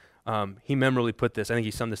books, and he memorably put this. I think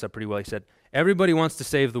he summed this up pretty well. He said, everybody wants to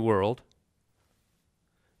save the world.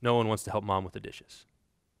 No one wants to help mom with the dishes.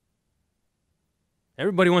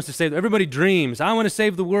 Everybody dreams, I want to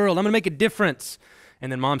save the world. I'm going to make a difference.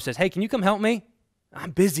 And then mom says, hey, can you come help me? I'm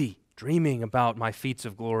busy dreaming about my feats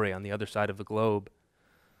of glory on the other side of the globe.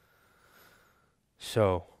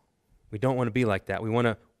 So we don't want to be like that. We want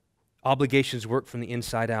to obligations work from the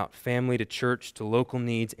inside out, family to church to local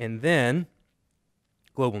needs, and then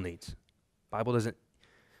global needs. The Bible doesn't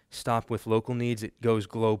stop with local needs, it goes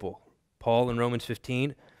global. Paul in Romans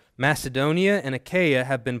 15, Macedonia and Achaia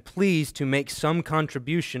have been pleased to make some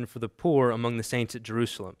contribution for the poor among the saints at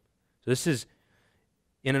Jerusalem. So this is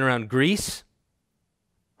in and around Greece,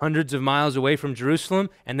 hundreds of miles away from Jerusalem,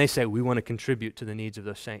 and they say, we want to contribute to the needs of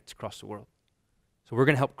those saints across the world. So we're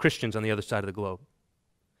going to help Christians on the other side of the globe.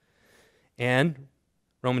 And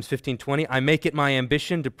Romans 15:20, I make it my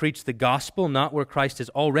ambition to preach the gospel, not where Christ has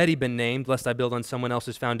already been named, lest I build on someone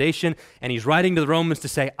else's foundation. And he's writing to the Romans to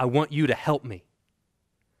say, I want you to help me.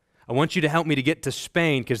 I want you to help me to get to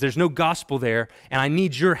Spain because there's no gospel there, and I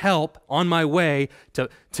need your help on my way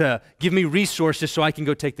to give me resources so I can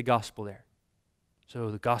go take the gospel there. So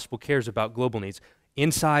the gospel cares about global needs,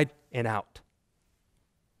 inside and out.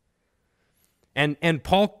 And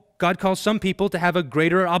God calls some people to have a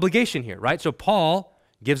greater obligation here, right? So Paul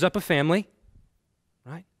gives up a family,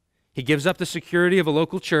 right? He gives up the security of a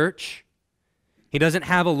local church. He doesn't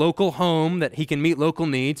have a local home that he can meet local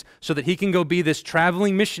needs so that he can go be this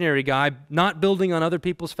traveling missionary guy, not building on other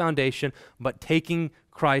people's foundation, but taking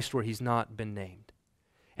Christ where he's not been named.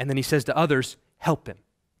 And then he says to others, help him,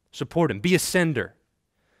 support him, be a sender.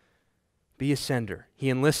 Be a sender. He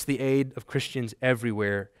enlists the aid of Christians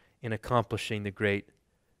everywhere in accomplishing the Great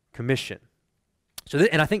Commission. So,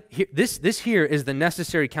 and I think this here is the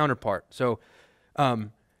necessary counterpart. So,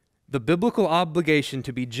 the biblical obligation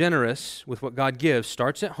to be generous with what God gives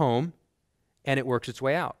starts at home, and it works its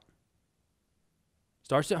way out.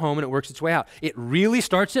 Starts at home and it works its way out. It really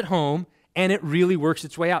starts at home and it really works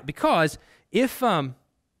its way out, because if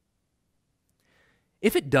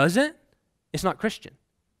it doesn't, it's not Christian.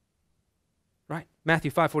 Right?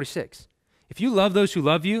 Matthew 5:46. If you love those who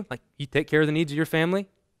love you, like you take care of the needs of your family,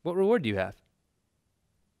 what reward do you have?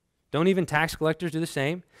 Don't even tax collectors do the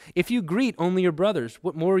same? If you greet only your brothers,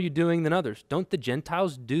 what more are you doing than others? Don't the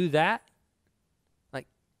Gentiles do that? Like,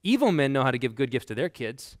 evil men know how to give good gifts to their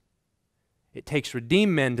kids. It takes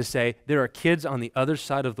redeemed men to say, there are kids on the other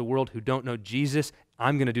side of the world who don't know Jesus.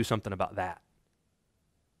 I'm going to do something about that.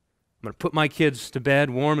 I'm going to put my kids to bed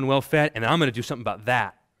warm and well fed, and I'm going to do something about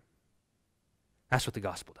that. That's what the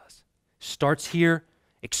gospel does. Starts here,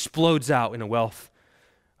 explodes out in a wealth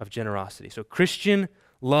of generosity. So Christian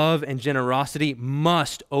love and generosity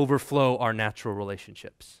must overflow our natural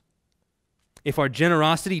relationships. If our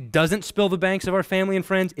generosity doesn't spill the banks of our family and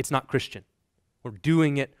friends, it's not Christian. We're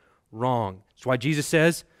doing it wrong. That's why Jesus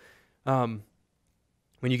says, when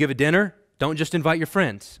you give a dinner, don't just invite your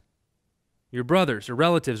friends, your brothers or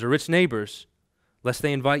relatives or rich neighbors, lest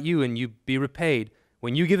they invite you and you be repaid.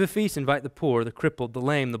 When you give a feast, invite the poor, the crippled, the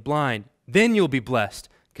lame, the blind. Then you'll be blessed,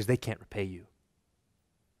 because they can't repay you.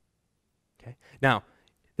 Okay? Now,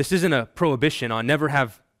 this isn't a prohibition on never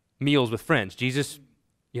have meals with friends. Jesus,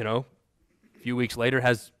 a few weeks later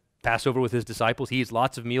has Passover with his disciples. He eats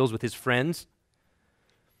lots of meals with his friends,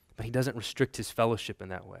 but he doesn't restrict his fellowship in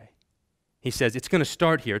that way. He says, it's going to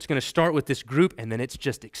start here. It's going to start with this group, and then it's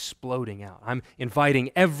just exploding out. I'm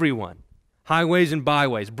inviting everyone, highways and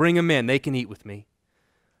byways. Bring them in. They can eat with me.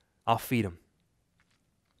 I'll feed them.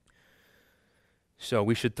 So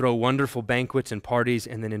we should throw wonderful banquets and parties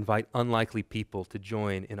and then invite unlikely people to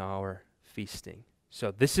join in our feasting.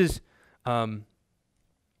 So this is, I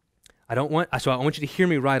want you to hear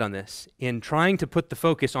me right on this. In trying to put the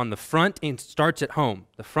focus on the front, it starts at home.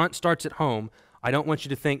 The front starts at home. I don't want you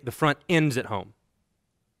to think the front ends at home.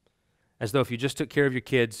 As though if you just took care of your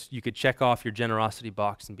kids, you could check off your generosity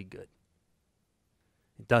box and be good.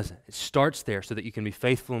 It doesn't. It starts there so that you can be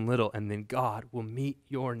faithful in little, and then God will meet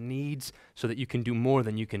your needs so that you can do more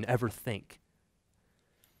than you can ever think.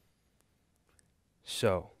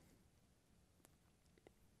 So,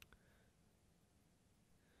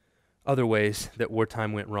 other ways that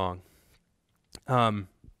wartime went wrong.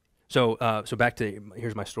 So back to,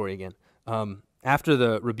 here's my story again. After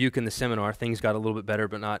the rebuke in the seminar, things got a little bit better,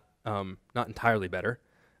 but not entirely better.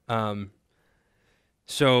 It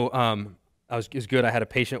was good. I had a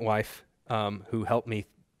patient wife who helped me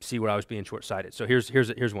see where I was being short-sighted. So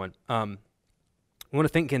here's one. We want to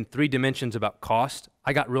think in 3 dimensions about cost.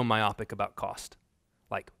 I got real myopic about cost.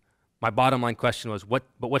 Like, my bottom line question was,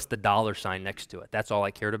 what's the dollar sign next to it? That's all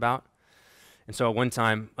I cared about. And so at one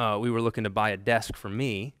time, we were looking to buy a desk for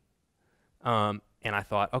me, and I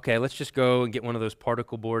thought, okay, let's just go and get one of those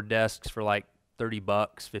particle board desks for like $30,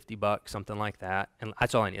 $50, something like that. And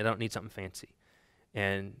that's all I need. I don't need something fancy.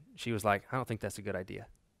 And she was like, I don't think that's a good idea.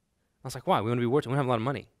 I was like, why? We want to be Wartime. We don't have a lot of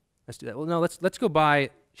money. Let's do that. Well, no, let's go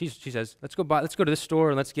buy, she says, let's go to this store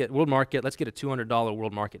and let's get World Market. Let's get a $200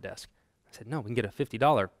 World Market desk. I said, no, we can get a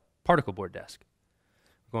 $50 particle board desk.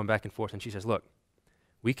 We're going back and forth. And she says, look,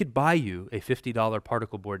 we could buy you a $50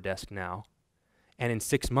 particle board desk now, and in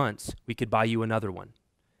 6 months, we could buy you another one.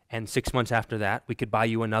 And 6 months after that, we could buy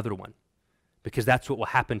you another one. Because that's what will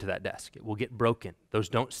happen to that desk. It will get broken. Those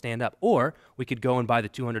don't stand up. Or we could go and buy the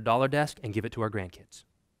 $200 desk and give it to our grandkids.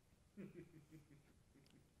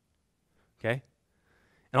 Okay?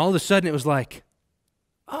 And all of a sudden it was like,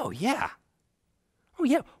 oh yeah.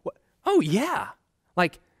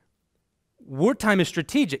 Like, wartime is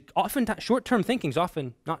strategic. Oftentimes, short-term thinking is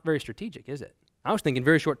often not very strategic, is it? I was thinking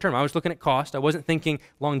very short-term. I was looking at cost. I wasn't thinking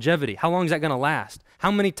longevity. How long is that going to last?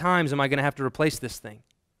 How many times am I going to have to replace this thing?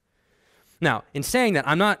 Now, in saying that,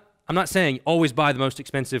 I'm not saying always buy the most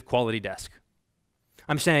expensive quality desk.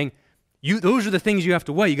 I'm saying those are the things you have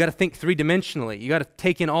to weigh. You got to think 3-dimensionally. You got to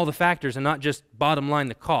take in all the factors and not just bottom line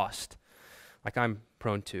the cost, like I'm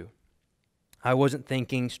prone to. I wasn't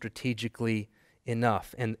thinking strategically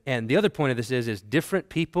enough. And the other point of this is different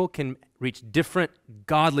people can reach different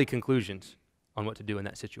godly conclusions on what to do in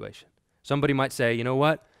that situation. Somebody might say, you know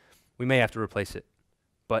what, we may have to replace it,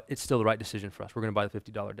 but it's still the right decision for us. We're going to buy the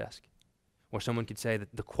 $50 desk. Or someone could say that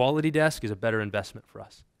the quality desk is a better investment for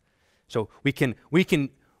us. So we can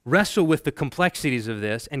wrestle with the complexities of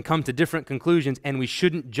this and come to different conclusions, and we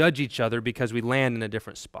shouldn't judge each other because we land in a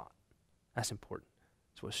different spot. That's important.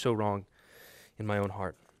 That's what's so wrong in my own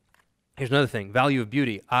heart. Here's another thing, value of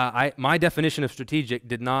beauty. My definition of strategic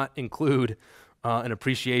did not include an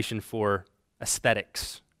appreciation for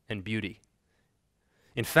aesthetics and beauty.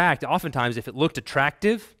 In fact, oftentimes if it looked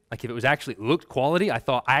attractive, Like if it was actually looked quality, I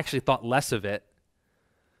actually thought less of it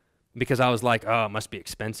because I was like, oh, it must be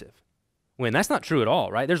expensive. When that's not true at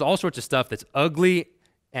all, right? There's all sorts of stuff that's ugly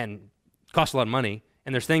and costs a lot of money,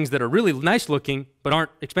 and there's things that are really nice looking but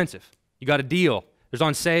aren't expensive. You got a deal. There's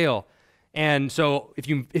on sale. And so if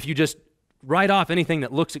you just write off anything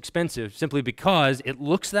that looks expensive simply because it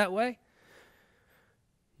looks that way,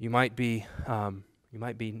 you might be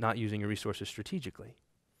not using your resources strategically.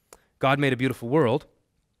 God made a beautiful world.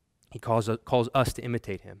 He calls us to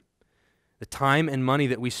imitate him. The time and money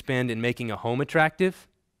that we spend in making a home attractive,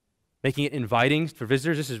 making it inviting for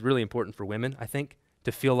visitors, this is really important for women, I think,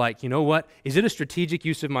 to feel like, you know what, is it a strategic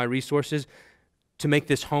use of my resources to make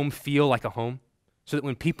this home feel like a home? So that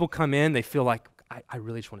when people come in, they feel like, I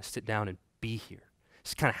really just want to sit down and be here.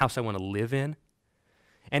 It's the kind of house I want to live in.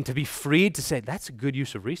 And to be freed to say, that's a good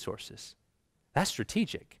use of resources. That's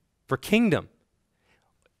strategic for kingdom.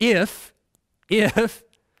 If you're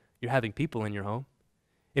having people in your home,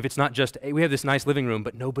 if it's not just, hey, we have this nice living room,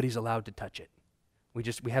 but nobody's allowed to touch it.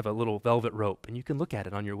 We have a little velvet rope, and you can look at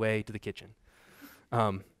it on your way to the kitchen.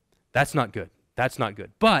 That's not good. That's not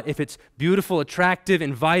good. But if it's beautiful, attractive,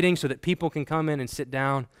 inviting, so that people can come in and sit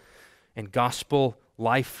down and gospel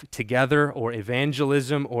life together, or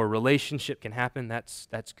evangelism or relationship can happen, that's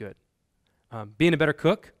good. Being a better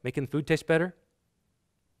cook, making food taste better,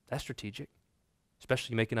 that's strategic.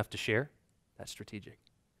 Especially you make enough to share, that's strategic.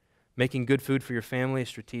 Making good food for your family is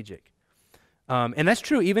strategic. And that's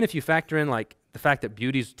true even if you factor in like the fact that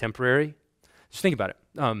beauty is temporary. Just think about it.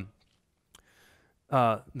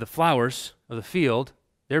 The flowers of the field,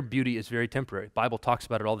 their beauty is very temporary. The Bible talks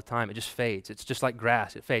about it all the time. It just fades. It's just like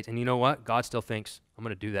grass. It fades. And you know what? God still thinks, I'm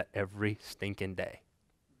going to do that every stinking day.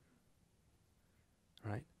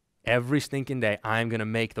 Right? Every stinking day, I'm going to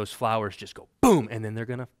make those flowers just go boom, and then they're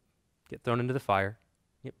going to get thrown into the fire,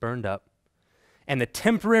 get burned up. And the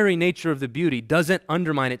temporary nature of the beauty doesn't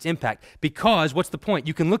undermine its impact, because what's the point?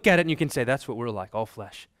 You can look at it and you can say, that's what we're like. All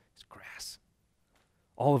flesh is grass.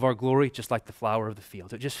 All of our glory, just like the flower of the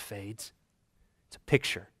field. It just fades. It's a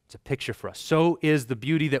picture. It's a picture for us. So is the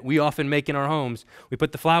beauty that we often make in our homes. We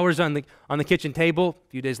put the flowers on the kitchen table. A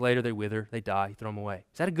few days later, they wither, they die, you throw them away.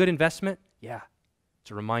 Is that a good investment? Yeah.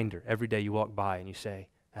 It's a reminder. Every day you walk by and you say,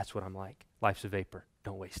 that's what I'm like. Life's a vapor.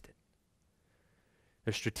 Don't waste it.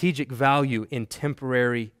 There's strategic value in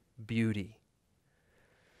temporary beauty.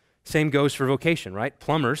 Same goes for vocation, right?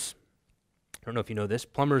 Plumbers, I don't know if you know this,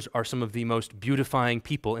 plumbers are some of the most beautifying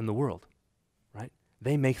people in the world, right?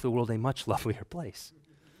 They make the world a much lovelier place,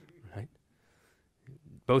 right?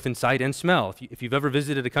 Both in sight and smell. If you've ever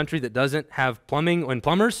visited a country that doesn't have plumbing and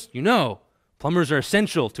plumbers, you know plumbers are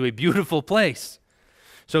essential to a beautiful place.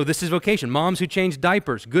 So this is vocation. Moms who change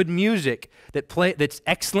diapers, good music that's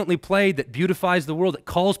excellently played, that beautifies the world, that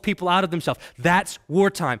calls people out of themselves. That's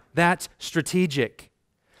wartime. That's strategic.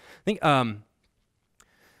 I think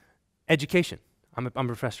education. I'm a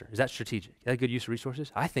professor. Is that strategic? Is that a good use of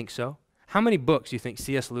resources? I think so. How many books do you think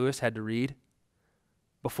C.S. Lewis had to read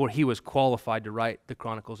before he was qualified to write the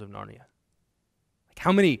Chronicles of Narnia? Like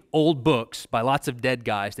how many old books by lots of dead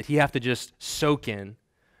guys did he have to just soak in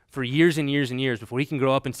for years and years and years before he can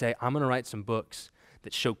grow up and say, I'm going to write some books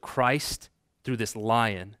that show Christ through this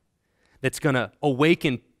lion that's going to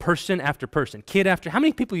awaken person after person, kid after, how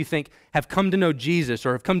many people you think have come to know Jesus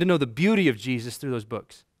or have come to know the beauty of Jesus through those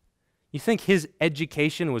books? You think his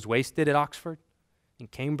education was wasted at Oxford, in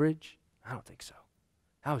Cambridge? I don't think so.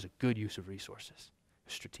 That was a good use of resources.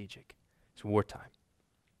 Strategic. It's wartime.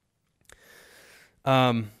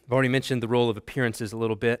 I've already mentioned the role of appearances a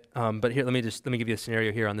little bit, but here, let me give you a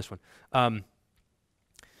scenario here on this one.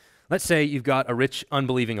 Let's say you've got a rich,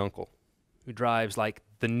 unbelieving uncle who drives like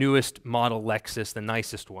the newest model Lexus, the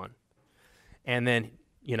nicest one. And then,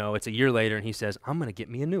 it's a year later and he says, I'm going to get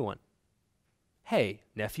me a new one. Hey,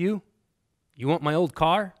 nephew, you want my old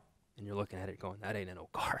car? And you're looking at it going, that ain't an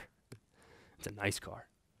old car. It's a nice car.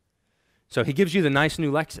 So he gives you the nice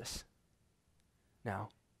new Lexus. Now,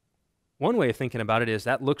 one way of thinking about it is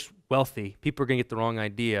that looks wealthy. People are going to get the wrong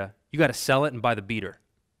idea. You got to sell it and buy the beater.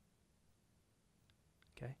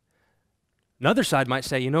 Okay. Another side might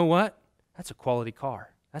say, you know what? That's a quality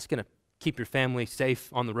car. That's going to keep your family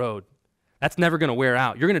safe on the road. That's never going to wear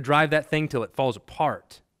out. You're going to drive that thing till it falls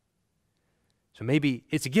apart. So maybe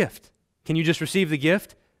it's a gift. Can you just receive the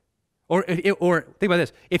gift? Or think about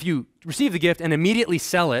this. If you receive the gift and immediately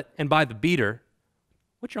sell it and buy the beater,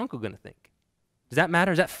 what's your uncle going to think? Does that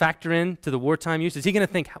matter? Does that factor into the wartime use? Is he going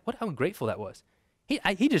to think, how grateful that was?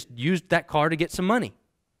 He just used that car to get some money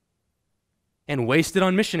and wasted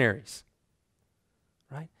on missionaries,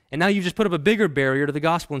 right? And now you've just put up a bigger barrier to the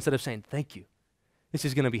gospel instead of saying, thank you. This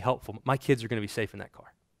is going to be helpful. My kids are going to be safe in that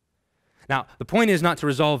car. Now, the point is not to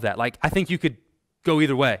resolve that. Like, I think you could go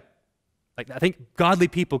either way. Like, I think godly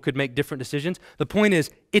people could make different decisions. The point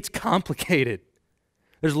is, it's complicated.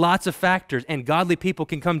 There's lots of factors, and godly people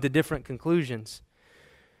can come to different conclusions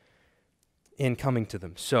in coming to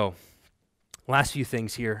them. So, last few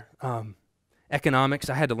things here. Economics,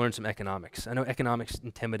 I had to learn some economics. I know economics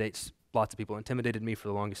intimidates lots of people. It intimidated me for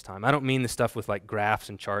the longest time. I don't mean the stuff with like graphs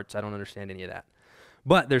and charts. I don't understand any of that.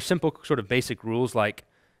 But there's simple sort of basic rules like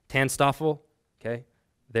tan Stoffel, okay?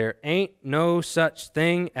 There ain't no such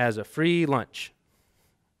thing as a free lunch.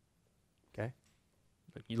 Okay?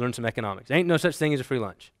 You learn some economics. Ain't no such thing as a free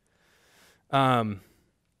lunch. Here's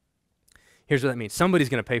what that means. Somebody's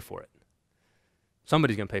going to pay for it.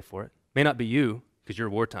 Somebody's going to pay for it. May not be you because you're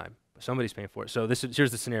wartime, but somebody's paying for it. So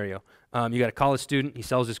here's the scenario. You got a college student. He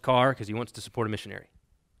sells his car because he wants to support a missionary.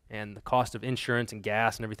 And the cost of insurance and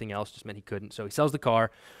gas and everything else just meant he couldn't. So he sells the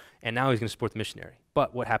car, and now he's going to support the missionary.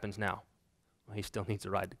 But what happens now? Well, he still needs a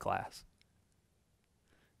ride to class.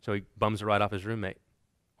 So he bums a ride off his roommate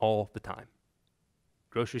all the time.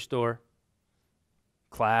 Grocery store,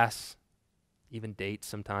 class, even dates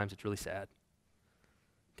sometimes. It's really sad.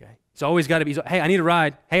 Okay? It's always got to be, hey, I need a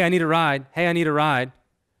ride. Hey, I need a ride. Hey, I need a ride.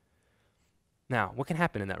 Now, what can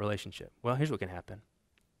happen in that relationship? Well, here's what can happen.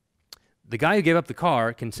 The guy who gave up the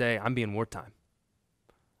car can say, I'm being wartime.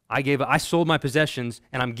 I sold my possessions,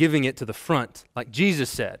 and I'm giving it to the front, like Jesus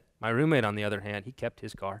said. My roommate, on the other hand, he kept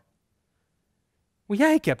his car. Well,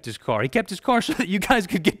 yeah, he kept his car. He kept his car so that you guys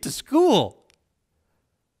could get to school.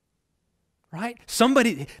 Right?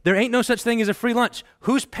 There ain't no such thing as a free lunch.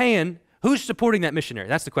 Who's paying? Who's supporting that missionary?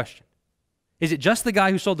 That's the question. Is it just the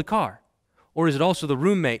guy who sold the car? Or is it also the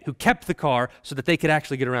roommate who kept the car so that they could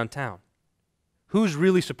actually get around town? Who's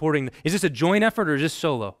really supporting? Is this a joint effort or is this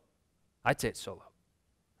solo? I'd say it's solo.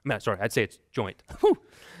 I'd say it's joint.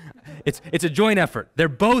 It's a joint effort. They're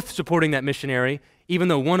both supporting that missionary, even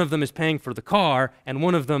though one of them is paying for the car and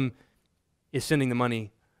one of them is sending the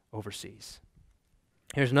money overseas.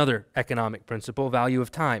 Here's another economic principle, value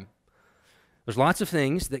of time. There's lots of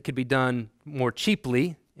things that could be done more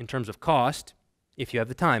cheaply in terms of cost if you have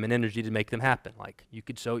the time and energy to make them happen. Like you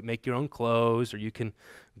could make your own clothes, or you can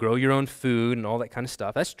grow your own food and all that kind of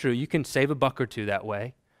stuff. That's true. You can save $1 or $2 that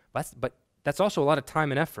way. But that's also a lot of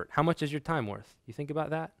time and effort. How much is your time worth? You think about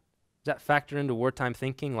that? Does that factor into wartime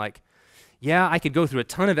thinking? Like, yeah, I could go through a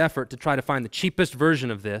ton of effort to try to find the cheapest version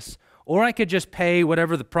of this, or I could just pay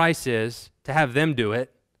whatever the price is to have them do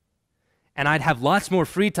it, and I'd have lots more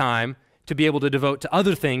free time to be able to devote to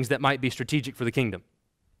other things that might be strategic for the kingdom.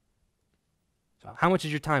 So how much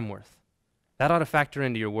is your time worth? That ought to factor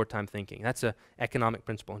into your wartime thinking. That's an economic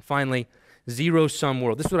principle. And finally, zero-sum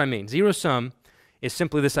world. This is what I mean. Zero-sum is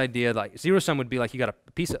simply this idea, like zero-sum would be like you got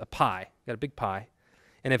a piece of a pie, you got a big pie,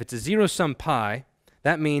 and if it's a zero-sum pie,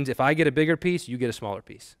 that means if I get a bigger piece, you get a smaller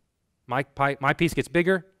piece. My piece gets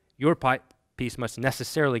bigger, your piece must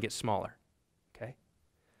necessarily get smaller, okay?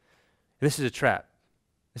 And this is a trap.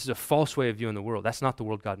 This is a false way of viewing the world. That's not the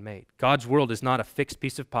world God made. God's world is not a fixed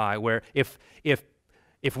piece of pie where if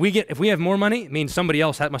we have more money, it means somebody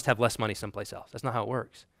else must have less money someplace else. That's not how it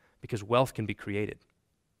works, because wealth can be created,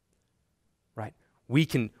 right? We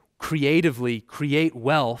can creatively create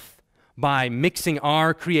wealth by mixing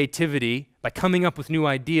our creativity, by coming up with new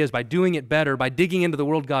ideas, by doing it better, by digging into the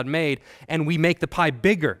world God made, and we make the pie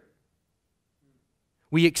bigger.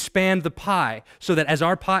 We expand the pie so that as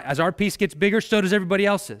our piece gets bigger, so does everybody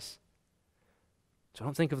else's. So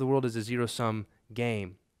don't think of the world as a zero-sum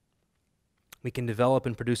game. We can develop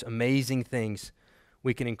and produce amazing things.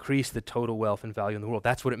 We can increase the total wealth and value in the world.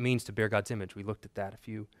 That's what it means to bear God's image. We looked at that a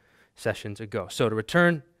few sessions ago. So to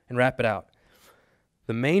return and wrap it out,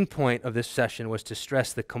 the main point of this session was to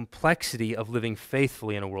stress the complexity of living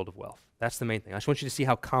faithfully in a world of wealth. That's the main thing. I just want you to see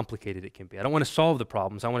how complicated it can be. I don't want to solve the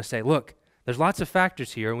problems. I want to say, look, there's lots of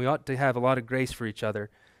factors here, and we ought to have a lot of grace for each other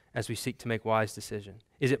as we seek to make wise decisions.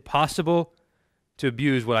 Is it possible to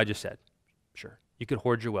abuse what I just said? Sure. You could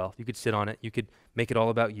hoard your wealth. You could sit on it. You could make it all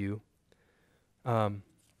about you.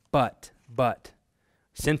 But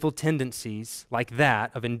sinful tendencies like that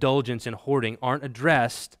of indulgence and hoarding aren't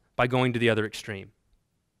addressed by going to the other extreme,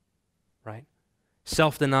 right?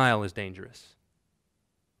 Self-denial is dangerous.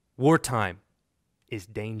 Wartime is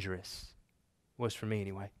dangerous. Was for me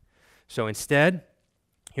anyway. So instead,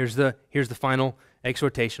 here's the final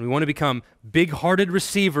exhortation. We want to become big-hearted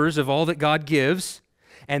receivers of all that God gives,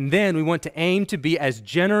 and then we want to aim to be as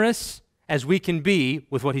generous as we can be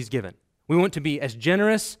with what He's given. We want to be as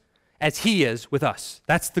generous as He is with us.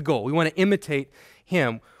 That's the goal. We want to imitate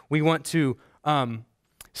Him. We want to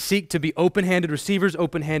seek to be open-handed receivers,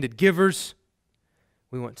 open-handed givers.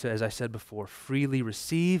 We want to, as I said before, freely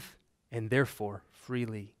receive and therefore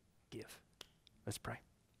freely give. Let's pray.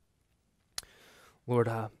 Lord,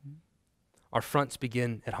 our fronts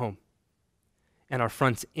begin at home, and our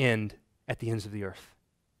fronts end at the ends of the earth.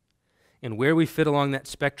 And where we fit along that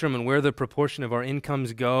spectrum and where the proportion of our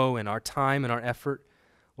incomes go and our time and our effort,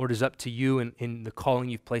 Lord, is up to you and in the calling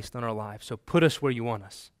you've placed on our lives. So put us where you want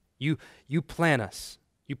us. You plan us.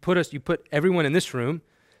 You put everyone in this room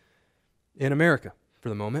in America for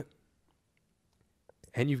the moment.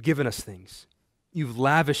 And you've given us things. You've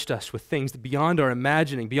lavished us with things beyond our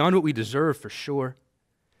imagining, beyond what we deserve for sure.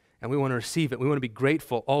 And we want to receive it. We want to be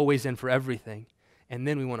grateful always and for everything. And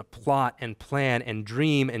then we want to plot and plan and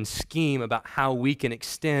dream and scheme about how we can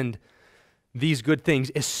extend these good things,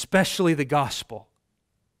 especially the gospel,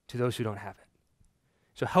 to those who don't have it.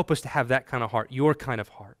 So help us to have that kind of heart, your kind of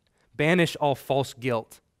heart. Banish all false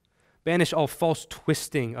guilt. Banish all false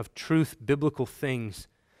twisting of truth, biblical things,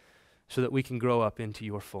 so that we can grow up into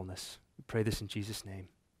your fullness. We pray this in Jesus' name.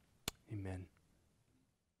 Amen.